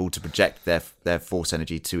they're able to project their Force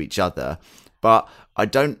energy to each other. But I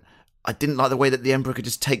didn't like the way that the Emperor could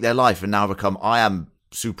just take their life and now become, I am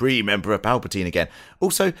Supreme Emperor Palpatine again.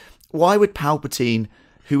 Also, why would Palpatine,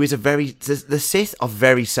 who is the Sith are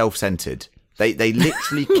very self-centered. They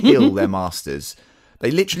literally kill their masters. They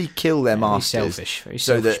literally kill their masters. Very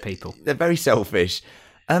selfish people. They're very selfish.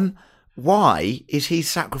 Why is he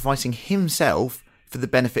sacrificing himself for the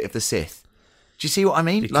benefit of the Sith? Do you see what I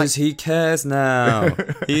mean? Because he cares now.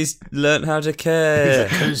 He's learnt how to care.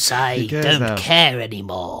 Because I don't care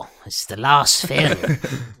anymore. It's the last film.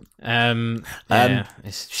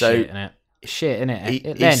 It's shit, innit? It's shit,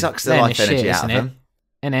 innit? He sucks the life energy out of him.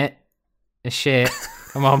 Innit? It's shit.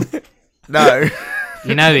 Come on. No.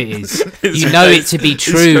 You know it is. You know it to be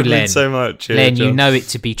true, Len. So much here, Len, you John. know it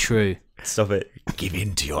to be true. Stop it. Give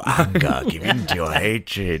in to your anger. Give in to your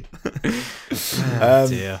hatred.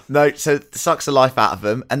 Dear. No, so it sucks the life out of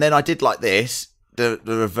them. And then I did like this, the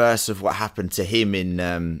reverse of what happened to him in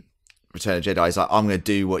Return of the Jedi. He's like, I'm going to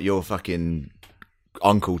do what your fucking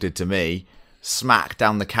uncle did to me. Smack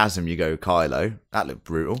down the chasm you go, Kylo. That looked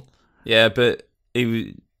brutal. Yeah, but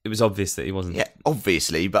it was obvious that he wasn't. Yeah,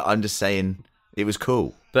 obviously, but I'm just saying it was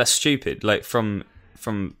cool. But that's stupid. Like, from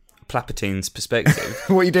Palpatine's perspective.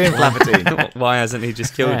 What are you doing, Palpatine? Why hasn't he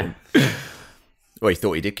just killed him? Well, he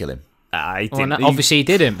thought he did kill him. He Well, didn't. no, obviously he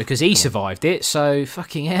didn't, because he survived it, so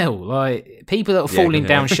fucking hell. Like, people that are falling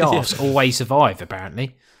down shafts always survive,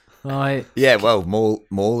 apparently. Like, Yeah, well,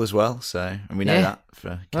 Maul as well, so, and we know Yeah. that for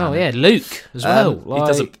oh canon. yeah, Luke as well. he Like,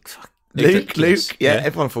 doesn't- fuck, Luke, Yeah.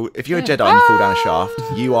 everyone fall. If you're a Jedi and you fall down a shaft,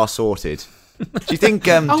 you are sorted. Do you think?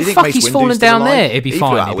 Do oh you think fuck, Mace he's Windu's falling still down alive? there. It'd be He flew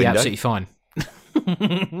fine. out a It'd be window. absolutely fine.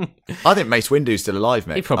 I think Mace Windu's still alive,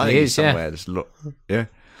 mate. He probably I think he's is, yeah. somewhere. Just look, yeah.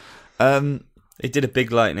 He did a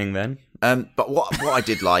big lightning then. But what I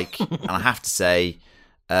did like, and I have to say,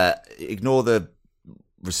 ignore the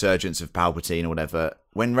resurgence of Palpatine or whatever.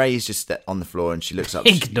 When Rey's just on the floor and she looks up,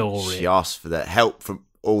 Ignore she it. asks for the help from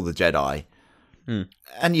all the Jedi.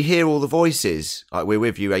 And you hear all the voices. Like, we're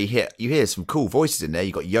with you. You hear some cool voices in there.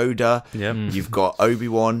 You've got Yoda. Yeah. You've got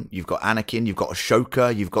Obi-Wan. You've got Anakin. You've got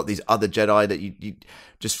Ashoka. You've got these other Jedi that you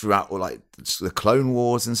just throughout, or like the Clone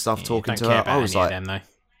Wars and stuff, talking Don't to care her. about I was any like, of them, though.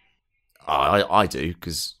 I do,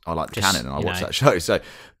 because I like the Just, canon and I you watch know. that show. So,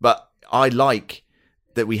 but I like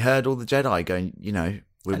that we heard all the Jedi going,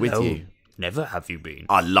 we're with you. Never have you been.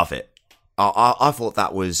 I love it. I thought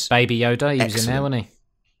that was Baby Yoda, he was in there, Excellent. wasn't he?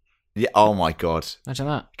 yeah. Oh my god. Imagine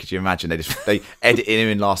that. Could you imagine they edited him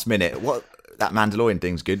in last minute? What, that Mandalorian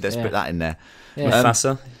thing's good. Let's Yeah. put that in there. Yeah.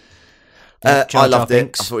 Mufasa. Jar I Jar loved it.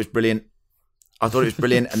 Binks. I thought it was brilliant.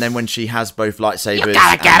 And then when she has both lightsabers,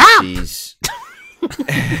 she's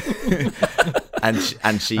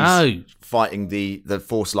and she's Oh. fighting the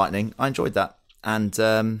Force lightning. I enjoyed that, and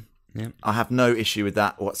I have no issue with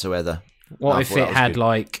that whatsoever. What I if thought that it was had good.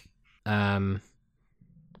 like,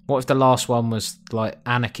 what if the last one was like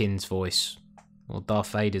Anakin's voice or Darth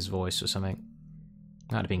Vader's voice or something?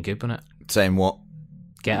 That'd have been good, wouldn't it? Saying what?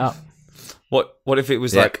 Get up. What if it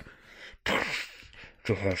was Yeah. like...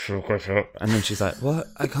 And then she's like, what?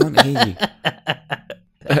 I can't hear you.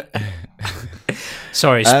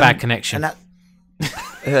 Sorry, it's bad connection. And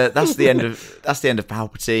that's the end of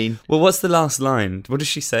Palpatine. Well, what's the last line? What does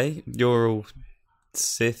she say? You're all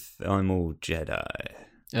Sith, I'm all Jedi.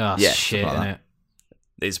 Oh, Yeah, shit, something like innit?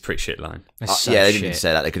 It's a pretty shit line. It's so Yeah, they didn't shit. need to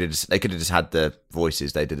say that. They could have just had the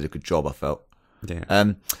voices. They did a good job, I felt. Yeah.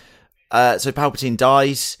 So Palpatine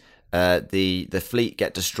dies. The fleet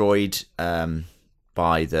get destroyed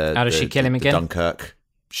by the. How does she kill him the again? Dunkirk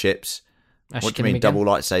ships. How's What she do you kill mean? him again? Double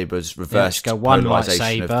lightsabers, Yeah, reverse just go one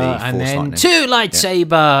polarization of the lightsaber Force and then lightning. two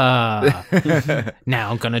lightsaber.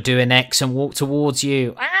 Now I'm gonna do an X and walk towards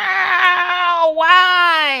you. Ow!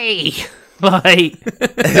 Why? Like,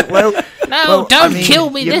 Well, no, well, don't I mean, kill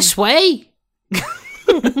me you- this way.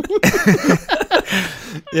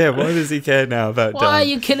 Yeah, why does he care now about Why are dying?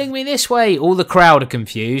 you killing me this way? All the crowd are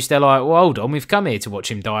confused. They're like, well, hold on, we've come here to watch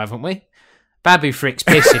him die, haven't we? Babu Frick's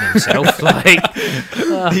pissing himself. Like,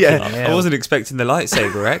 Yeah. I wasn't expecting the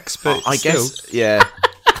lightsaber X, but I still. guess, yeah.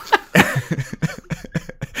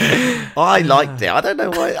 I liked it. I don't know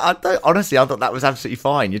why. Honestly, I thought that was absolutely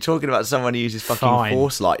fine. You're talking about someone who uses fucking Fine.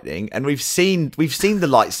 force lightning, and we've seen the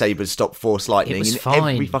lightsabers stop force lightning was in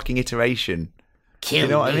fine. every fucking iteration. kill You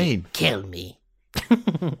know me. what I mean? Kill me.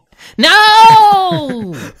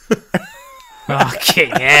 No!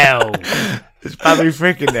 Fucking hell. It's Babu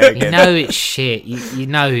Frick in there You again. know it's shit. You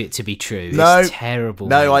know it to be true. It's No. terrible.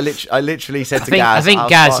 No, mate. I literally said I to think, Gaz. I think was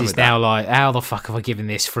Gaz fine is with now like, how the fuck have I given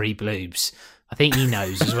this 3 bloobs? I think he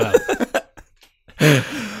knows as well.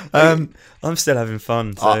 that. I'm still having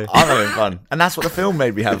fun. So. I'm having fun, and that's what the film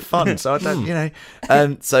made me have fun. So I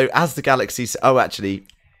don't, So as the galaxies, actually,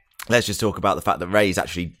 let's just talk about the fact that Rey's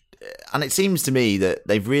actually, and it seems to me that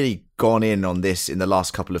they've really gone in on this in the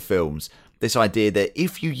last couple of films. This idea that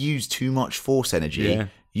if you use too much Force energy, Yeah.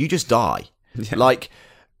 you just die. Like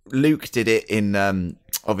Luke did it in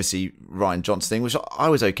obviously Ryan Johnson thing, which I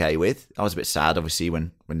was okay with. I was a bit sad, obviously,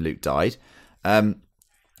 when Luke died, and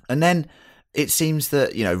then. It seems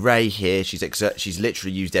that Rey here. She's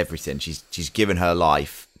literally used everything. She's given her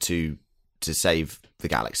life to save the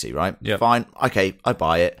galaxy. Right? Yep. Fine. Okay, I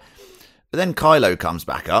buy it. But then Kylo comes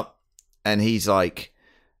back up, and he's like,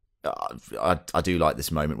 I do like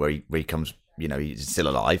this moment where he comes. He's still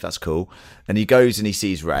alive. That's cool. And he goes and he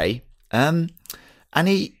sees Rey, and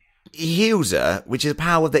he heals her, which is a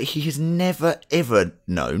power that he has never ever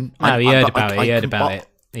known. No, he heard about it. He heard about it.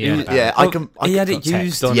 He had it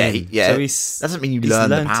used on him. Yeah. So he's, doesn't mean you he's learn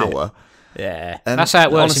the learnt it. power. Yeah. That's how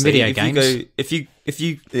it works Honestly, in video games. If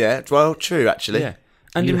you Yeah, well, true actually. yeah,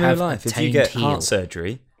 and You in real have life, if you obtained get heal. heart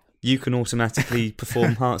surgery, you can automatically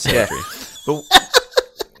perform heart Yeah. surgery. But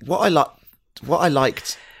what I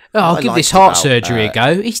liked. Oh, I'll what I give this liked heart about, surgery a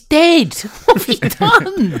go. He's dead. What have you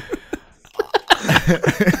done?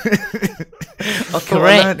 I thought I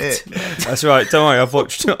Correct. learnt it. That's right. Don't worry.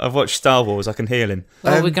 I've watched Star Wars. I can heal him.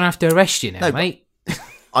 Well, we're going to have to arrest you now, no, but- mate.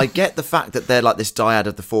 I get the fact that they're like this dyad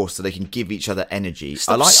of the Force, so they can give each other energy.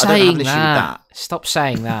 Stop I don't have saying an issue that. with Stop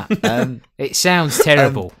saying that. that. It sounds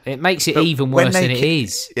terrible. It makes it but even when worse they than it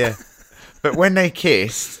is. Yeah, but when they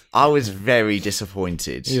kissed, I was very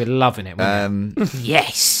disappointed. You were loving it, weren't you?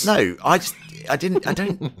 Yes. No, I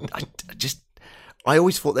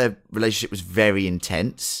always thought their relationship was very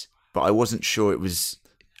intense, but I wasn't sure it was.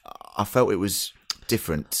 I felt it was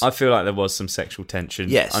different. I feel like there was some sexual tension.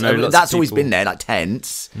 Yes, I know lots that's of always people- been there, like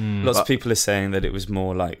tense. Lots of people are saying that it was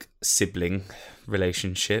more like sibling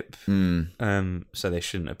relationship. So they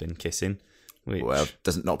shouldn't have been kissing. Which Well,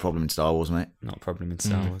 not a problem in Star Wars, mate, not a problem in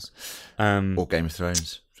Star Wars. or Game of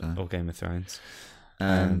Thrones. So. Or Game of Thrones.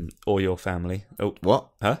 Or your family. Oh, What?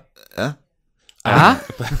 huh? Huh?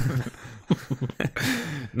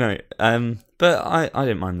 No. But I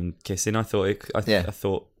didn't mind them kissing. I thought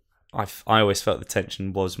I always felt the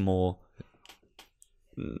tension was more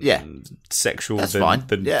Yeah, sexual that's than, fine.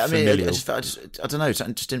 than Yeah, I mean, familial. I don't know.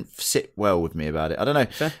 Something just didn't sit well with me about it. I don't know.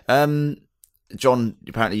 Fair. John,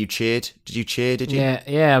 apparently you cheered. Did you cheer? Did you?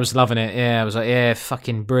 Yeah, I was loving it. Yeah, I was like, yeah,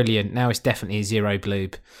 fucking brilliant. Now it's definitely a 0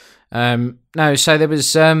 bloob. No, so there was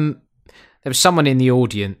someone in the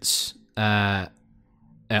audience at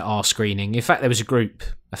our screening. In fact, there was a group,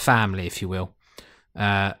 a family, if you will,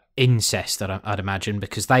 incest. I'd imagine,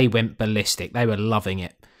 because they went ballistic. They were loving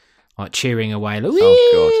it, like cheering away, like,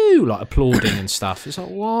 woo, like applauding and stuff. It's like,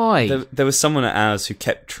 why? There was someone at ours who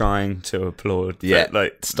kept trying to applaud. but, Yeah,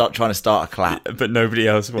 like, trying to start a clap. but nobody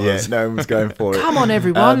else was. Yeah, no one was going for it. Come on,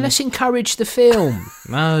 everyone, let's encourage the film.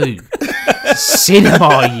 No,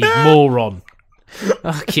 cinema, you moron.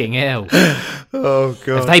 Fucking hell. Oh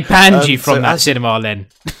god! If they banned you from so that as- cinema, then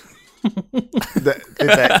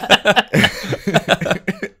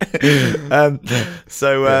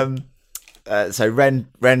So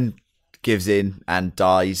Ren gives in and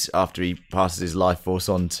dies after he passes his life force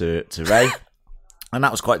on to Rey, and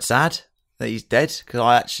that was quite sad that he's dead, because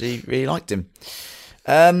I actually really liked him.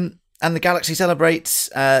 And the galaxy celebrates.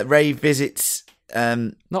 Rey visits.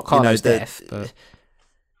 not Kylo's death, but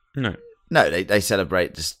No. they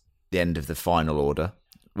celebrate just the end of the Final Order,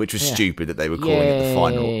 which was Yeah. stupid that they were calling it the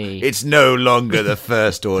Final. Yay. It's no longer the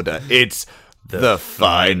First Order. It's the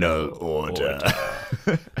Final Order.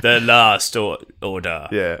 The last order.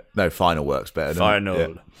 Yeah, no, Final works better. doesn't it?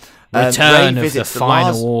 Final. Yeah. Return Rey of the visits Final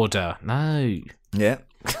Lars- Order. No. Yeah.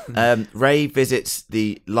 Rey visits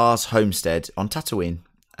the Lars homestead on Tatooine.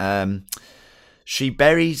 She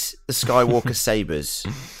buries the Skywalker sabers,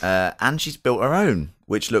 and she's built her own,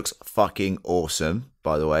 which looks fucking awesome.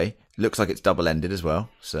 by the way. Looks like it's double-ended as well.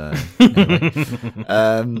 So, anyway.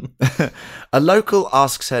 A local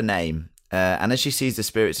asks her name, and as she sees the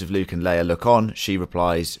spirits of Luke and Leia look on, she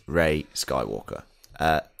replies, Rey Skywalker.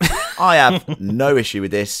 I have no issue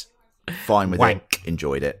with this. Fine with it.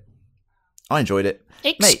 Enjoyed it. I enjoyed it.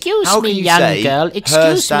 Excuse me, young girl.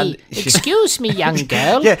 Excuse me, young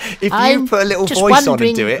girl. Yeah, if you put a little voice on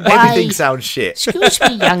and do it, everything sounds shit. Excuse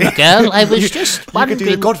me, young girl. I was just wondering. You could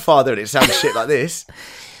do The Godfather and it sounds shit like this.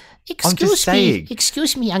 Excuse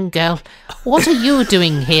me, young girl. What are you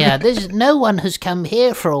doing here? There's no one has come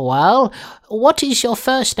here for a while. What is your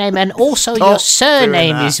first name? And also your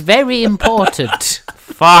surname is very important.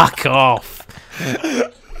 Fuck off.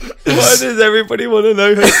 Why does everybody want to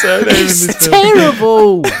know her surname in this It's film?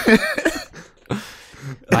 terrible.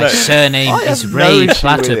 My surname I is have no Ray issue with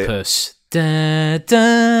Platypus. Da,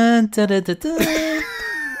 da, da, da, da, da.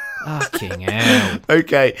 Fucking hell.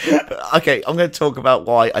 Okay, I'm going to talk about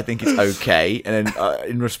why I think it's okay, and then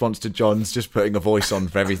in response to John's just putting a voice on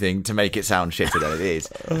for everything to make it sound shitter than it is.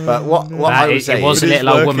 But what I would say it was a little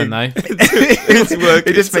old woman, though. It's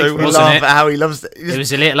working it just makes so me well. Wasn't laugh it? at how he loves it. It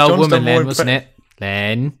was a little old woman, Len, wasn't it?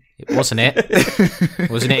 Len, wasn't it?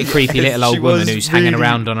 Wasn't it a creepy little old She woman was who's hanging really-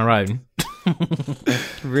 around on her own?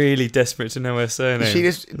 Really desperate to know her surname. She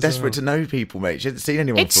is desperate to know people, mate. She hasn't seen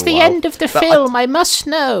anyone It's for a the while. end of the But film. I must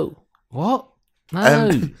know. What?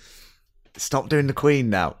 No. Stop doing the Queen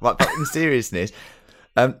now. But in seriousness,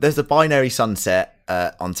 there's a binary sunset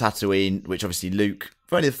on Tatooine, which obviously Luke,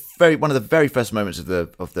 one of the very first moments of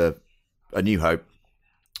the A New Hope,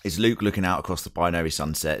 is Luke looking out across the binary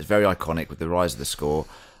sunset. It's very iconic with the rise of the score.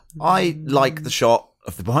 I like the shot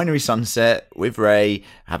of the binary sunset with Rey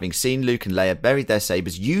having seen Luke and Leia buried their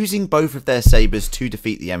sabers, using both of their sabers to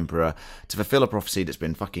defeat the Emperor, to fulfill a prophecy that's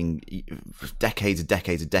been fucking decades and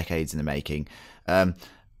decades and decades in the making. I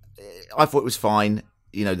thought it was fine.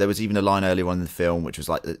 You know, there was even a line earlier on in the film which was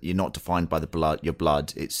like, "You're not defined by your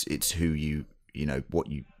blood. It's who you know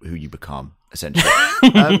who you become." Essentially.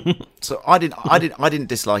 So I didn't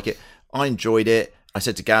dislike it. I enjoyed it. I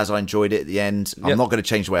said to Gaz, I enjoyed it at the end. I'm not going to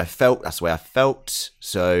change the way I felt. That's the way I felt.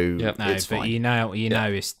 So No, it's but fine. you know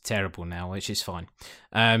it's terrible now, which is fine.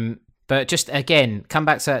 But just again, come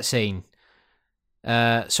back to that scene.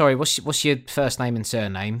 Sorry, what's your first name and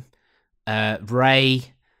surname?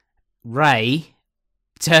 Rey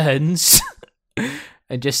turns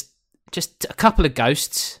and just a couple of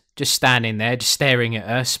ghosts just standing there, just staring at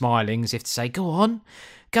her, smiling as if to say, "Go on."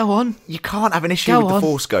 You can't have an issue Go with the on.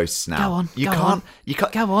 Force ghosts now. Go on. You Go can't. on. You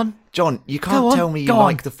can't. Go on. John, you Go can't on. tell me you Go on.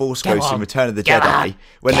 like the Force Go ghosts in on. Return of the Go Jedi on.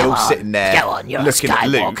 when they're all Go on. sitting there Go on, you're looking a at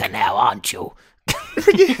Luke. Skywalker now, aren't you?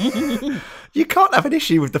 You can't have an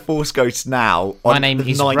issue with the Force ghosts now. My On name the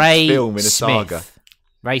is ninth Ray film in a Smith. saga.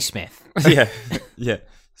 Ray Smith. Yeah.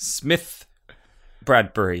 Smith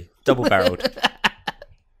Bradbury, double-barreled.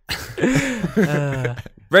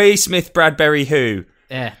 Ray Smith Bradbury who?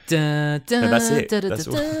 Yeah. No, that's it. That's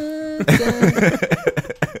all.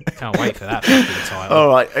 Can't wait for that fucking title. All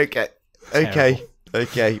right. Okay. Terrible.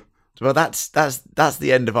 Well, that's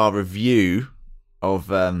the end of our review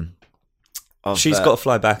of. She's got to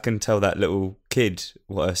fly back and tell that little kid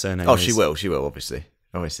what her surname Oh, is. she will. She will. Obviously.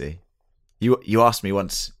 You asked me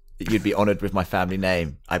once that you'd be honoured with my family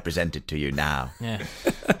name. I present it to you now. Yeah.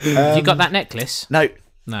 Have you got that necklace? No.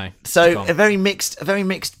 No. So Gone. a very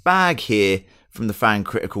mixed bag here from the fan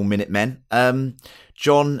critical Minutemen.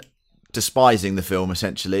 John despising the film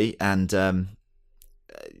essentially, and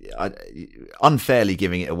unfairly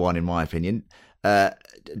giving it a 1 in my opinion. Gaz,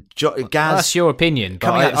 That's your opinion, but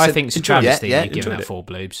coming out I and think it's a said- enjoyed it, travesty yeah, that you're giving enjoyed that it. 4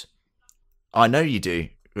 bloobs. I know you do.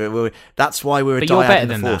 That's why we're a But you're dyad better in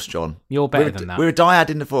the than Force, that. John. You're better We're than that. We're a dyad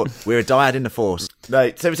in the Force. We're a dyad in the Force. No,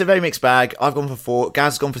 so it's a very mixed bag. I've gone for 4.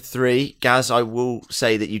 Gaz has gone for 3. Gaz, I will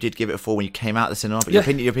say that you did give it a 4 when you came out of the cinema, but your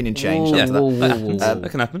opinion changed after that. That happens. That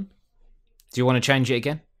can happen. Do you want to change it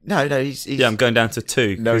again? No, he's Yeah, I'm going down to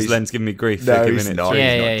 2 No, because he's- Len's giving me grief No, for giving he's it. not. to-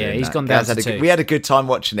 Yeah, He's not yeah, doing he's that. gone Gaz down had to 2. we had a good time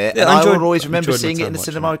watching it. Yeah, and I I enjoyed- will always remember enjoyed my seeing it in time the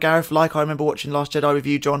watching cinema, it. Gareth, like I remember watching Last Jedi with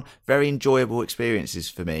you, John. Very enjoyable experiences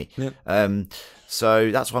for me. Yep.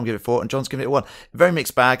 So that's why I'm giving it 4, and John's giving it 1. Very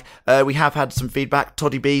mixed bag. We have had some feedback.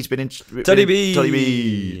 Toddy B's been in. Toddy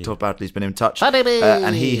B. Todd Bradley's been in touch. Toddy B.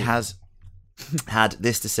 And he has had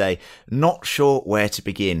this to say: not sure where to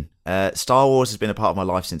begin. Star Wars has been a part of my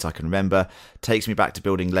life since I can remember. Takes me back to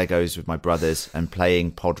building Legos with my brothers and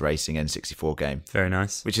playing Pod Racing N64 game, Very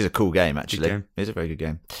nice. which is a cool game, actually. game. It is a very good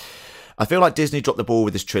game. I feel like Disney dropped the ball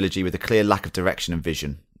with this trilogy with a clear lack of direction and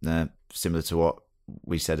vision. Similar to what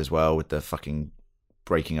we said as well with the fucking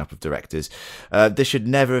breaking up of directors. This should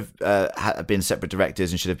never have been separate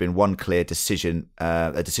directors and should have been one clear decision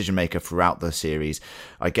maker throughout the series.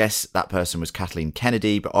 I guess that person was Kathleen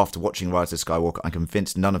Kennedy, but after watching Rise of Skywalker, I'm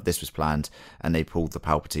convinced none of this was planned and they pulled the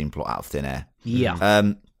Palpatine plot out of thin air.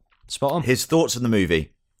 Yeah. Spot on. His thoughts on the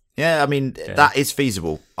movie. Yeah, I mean, that is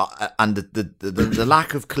feasible. And the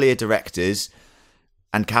lack of clear directors,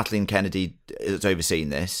 and Kathleen Kennedy has overseen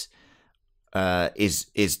this, is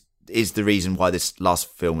the reason why this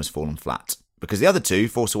last film has fallen flat. Because the other two,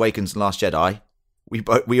 Force Awakens and Last Jedi,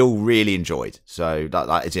 we all really enjoyed. So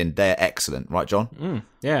that is they're excellent, right, John?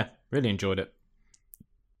 Yeah, really enjoyed it.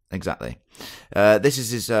 Exactly. This is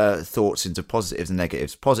his thoughts into positives and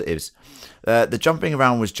negatives. Positives. The jumping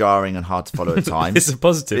around was jarring and hard to follow at times. It's a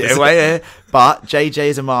positive. But JJ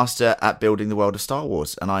is a master at building the world of Star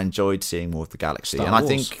Wars, and I enjoyed seeing more of the galaxy. Star and I Wars.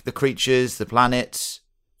 think the creatures, the planets,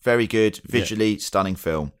 very good. Visually stunning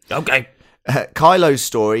film. Okay. Kylo's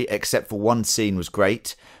story, except for one scene, was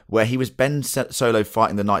great. Where he was Ben Solo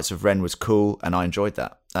fighting the Knights of Ren was cool, and I enjoyed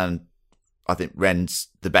that. And I think Ren's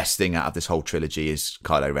the best thing out of this whole trilogy is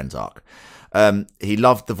Kylo Ren's arc. He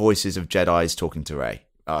loved the voices of Jedis talking to Rey.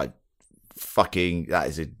 That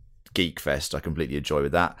is a geek fest. I completely enjoy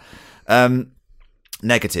with that.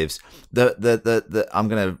 Negatives. The I'm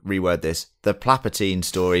going to reword this. The Palpatine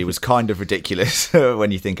story was kind of ridiculous when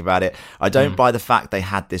you think about it. I don't buy the fact they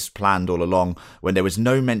had this planned all along when there was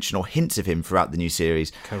no mention or hints of him throughout the new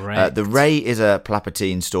series. Correct. The Rey is a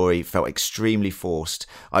Palpatine story felt extremely forced.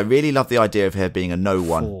 I really love the idea of her being a no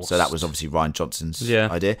one. Forced. So that was obviously Rian Johnson's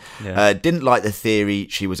idea. Yeah. Didn't like the theory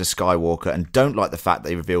she was a Skywalker, and don't like the fact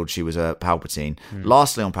they revealed she was a Palpatine.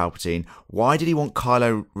 Lastly, on Palpatine, why did he want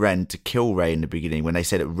Kylo Ren to kill Rey in the beginning when they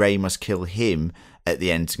said that Rey must kill him at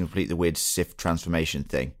the end to complete the weird Sith transformation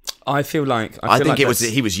thing? I think it was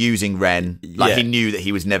that he was using Ren, Yeah. he knew that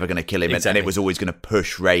he was never going to kill him, and Exactly. it was always going to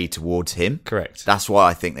push Rey towards him. Correct. That's why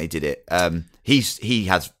I think they did it. He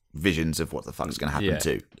has visions of what the fuck's going to happen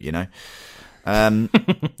too, you know.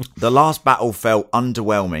 The last battle felt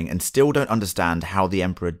underwhelming, and still don't understand how the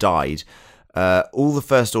Emperor died. All the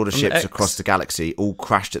First Order ships X. across the galaxy all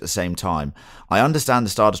crashed at the same time. I understand the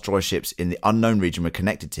Star Destroyer ships in the unknown region were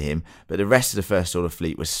connected to him, but the rest of the First Order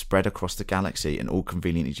fleet was spread across the galaxy and all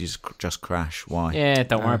conveniently just crash. Why? Yeah,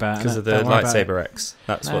 don't worry about it. Because of the Don't worry about it. lightsaber X.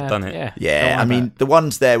 That's what done it. Yeah, don't Yeah, worry I mean, about the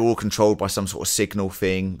ones there were all controlled by some sort of signal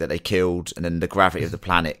thing that they killed, and then the gravity of the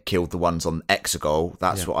planet killed the ones on Exegol.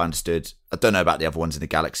 That's what I understood. I don't know about the other ones in the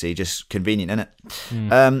galaxy, just convenient,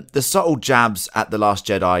 innit? The subtle jabs at The Last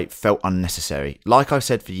Jedi felt unnecessary. Like I've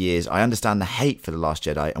said for years, I understand the hate for The Last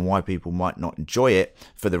Jedi and why people might not enjoy it.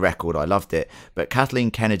 For the record, I loved it, but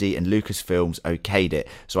Kathleen Kennedy and Lucasfilms okayed it,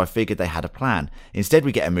 so I figured they had a plan. Instead,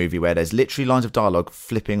 we get a movie where there's literally lines of dialogue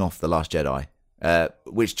flipping off The Last Jedi.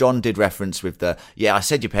 Which John did reference with the, I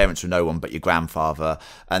said your parents were no one but your grandfather,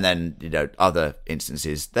 and then, other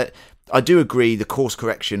instances. That I do agree the course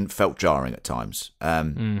correction felt jarring at times.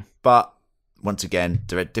 But once again,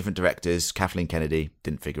 different directors, Kathleen Kennedy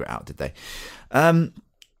didn't figure it out, did they?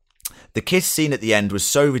 The kiss scene at the end was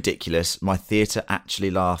so ridiculous, my theatre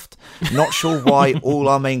actually laughed. Not sure why all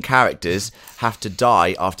our main characters have to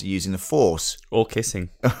die after using the Force. Or kissing.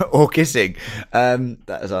 Or kissing.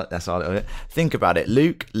 That's our think about it.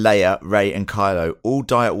 Luke, Leia, Rey, and Kylo all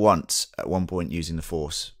die at once at one point using the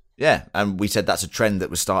Force. Yeah, and we said that's a trend that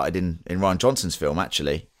was started in Rian Johnson's film,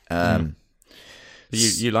 actually.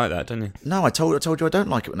 You like that, don't you? No, I told you I don't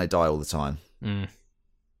like it when they die all the time.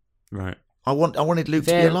 Right. I wanted Luke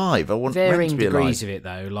to be alive. I want Rey varying to be degrees alive. of it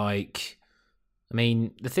though. Like, I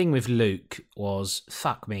mean, the thing with Luke was,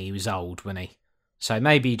 fuck me, he was old, wasn't he? So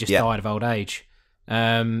maybe he just died of old age.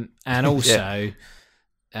 And also,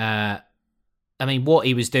 I mean, what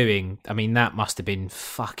he was doing, I mean, that must have been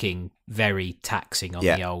fucking very taxing on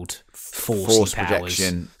the old force powers.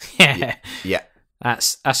 Projection. Yeah.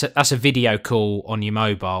 That's a video call on your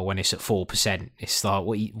mobile when it's at 4%. It's like,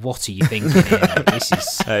 what are you thinking here?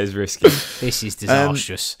 That is risky. This is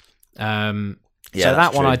disastrous. So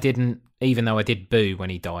that one true. I didn't, even though I did boo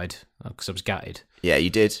when he died because I was gutted. Yeah,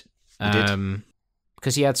 you did.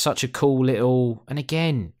 Because he had such a cool little, and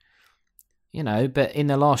again, but in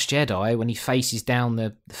The Last Jedi, when he faces down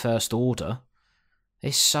the First Order,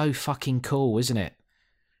 it's so fucking cool, isn't it?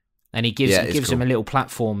 And he gives him a little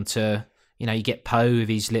platform to. You get Poe with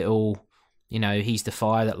his little, he's the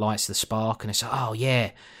fire that lights the spark, and it's like, oh yeah,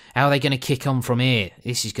 how are they going to kick on from here?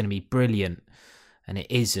 This is going to be brilliant, and it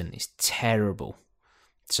isn't. It's terrible.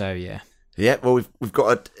 So yeah. Yeah. Well, we've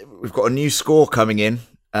got a new score coming in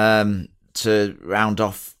to round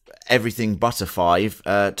off everything but a 5.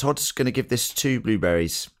 Todd's going to give this 2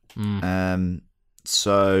 blueberries.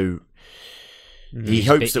 So He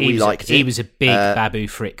hopes that we liked it. He was a big Babu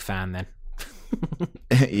Frick fan then.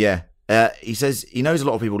 Yeah. He says he knows a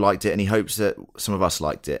lot of people liked it, and he hopes that some of us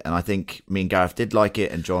liked it. And I think me and Gareth did like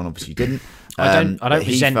it, and John obviously didn't. I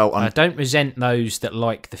don't resent those that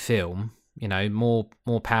like the film. You know, more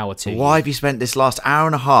power to you. Why have you spent this last hour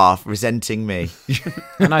and a half resenting me?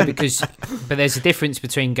 I know, but there's a difference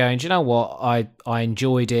between going, do you know what, I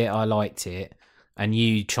enjoyed it, I liked it, and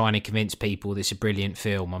you trying to convince people this is a brilliant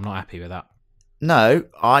film. I'm not happy with that. No,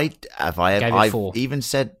 I've even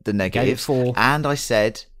said the negatives, and I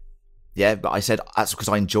said, yeah, but I said that's because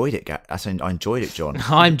I enjoyed it. I said I enjoyed it, John.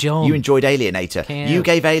 I'm John. You enjoyed Alienator. You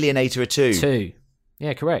gave Alienator a 2. 2.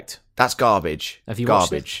 Yeah, correct. That's garbage. Have you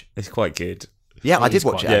watched it? It's quite good. Yeah, I did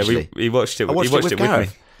watch it. Actually, we watched it. I watched it with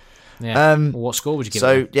Gareth. Me. Yeah. What score would you give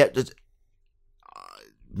it? Yeah,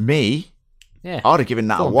 me. Yeah, I'd have given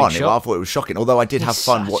that a 1. I thought it was shocking. Although I did have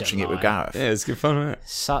fun such watching a it with liar. Gareth. Yeah, it's good fun, isn't it?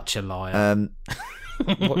 Such a liar.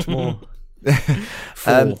 Watch more.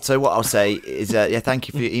 So what I'll say is, thank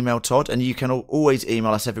you for your email, Todd. And you can always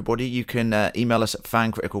email us, everybody. You can email us at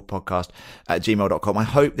fancriticalpodcast@gmail.com. I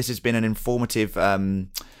hope this has been an informative,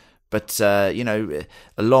 but a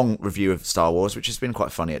long review of Star Wars, which has been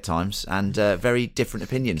quite funny at times, and very different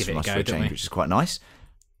opinions from us for a change, which is quite nice.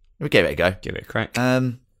 We gave it a go. Give it a crack.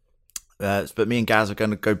 But me and Gaz are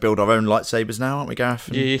going to go build our own lightsabers now, aren't we, Gareth?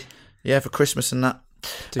 Yeah, for Christmas and that.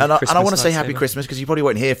 And I want to say Happy Christmas, because you probably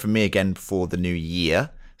won't hear from me again before the new year.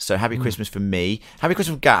 So Happy Christmas from me. Happy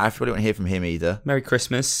Christmas from Gareth. You probably won't hear from him either. Merry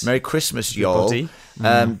Christmas. Merry Christmas, y'all.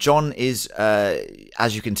 John is,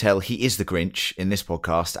 as you can tell, he is the Grinch in this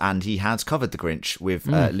podcast, and he has covered the Grinch with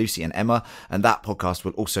Lucy and Emma, and that podcast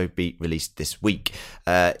will also be released this week.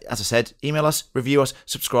 As I said, email us, review us,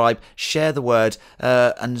 subscribe, share the word,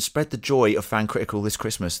 and spread the joy of Fan Critical this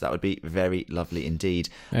Christmas. That would be very lovely indeed.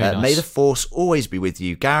 Nice. May the Force always be with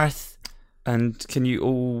you, Gareth. And can you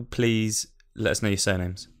all please let us know your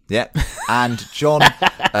surnames? Yeah, and John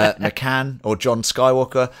McCann, or John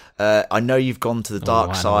Skywalker. I know you've gone to the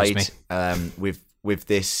dark side with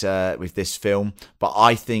this film, but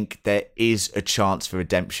I think there is a chance for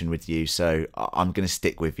redemption with you. So I'm going to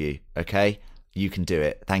stick with you. Okay, you can do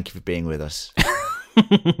it. Thank you for being with us.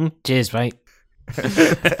 Cheers, mate.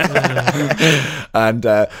 And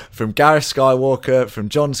from Gareth Skywalker, from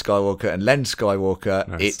John Skywalker, and Len Skywalker,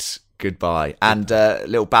 nice. It's goodbye. And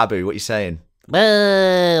little Babu, what are you saying?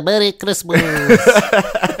 Merry Christmas.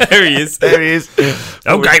 There he is.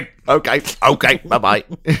 Okay. Bye-bye.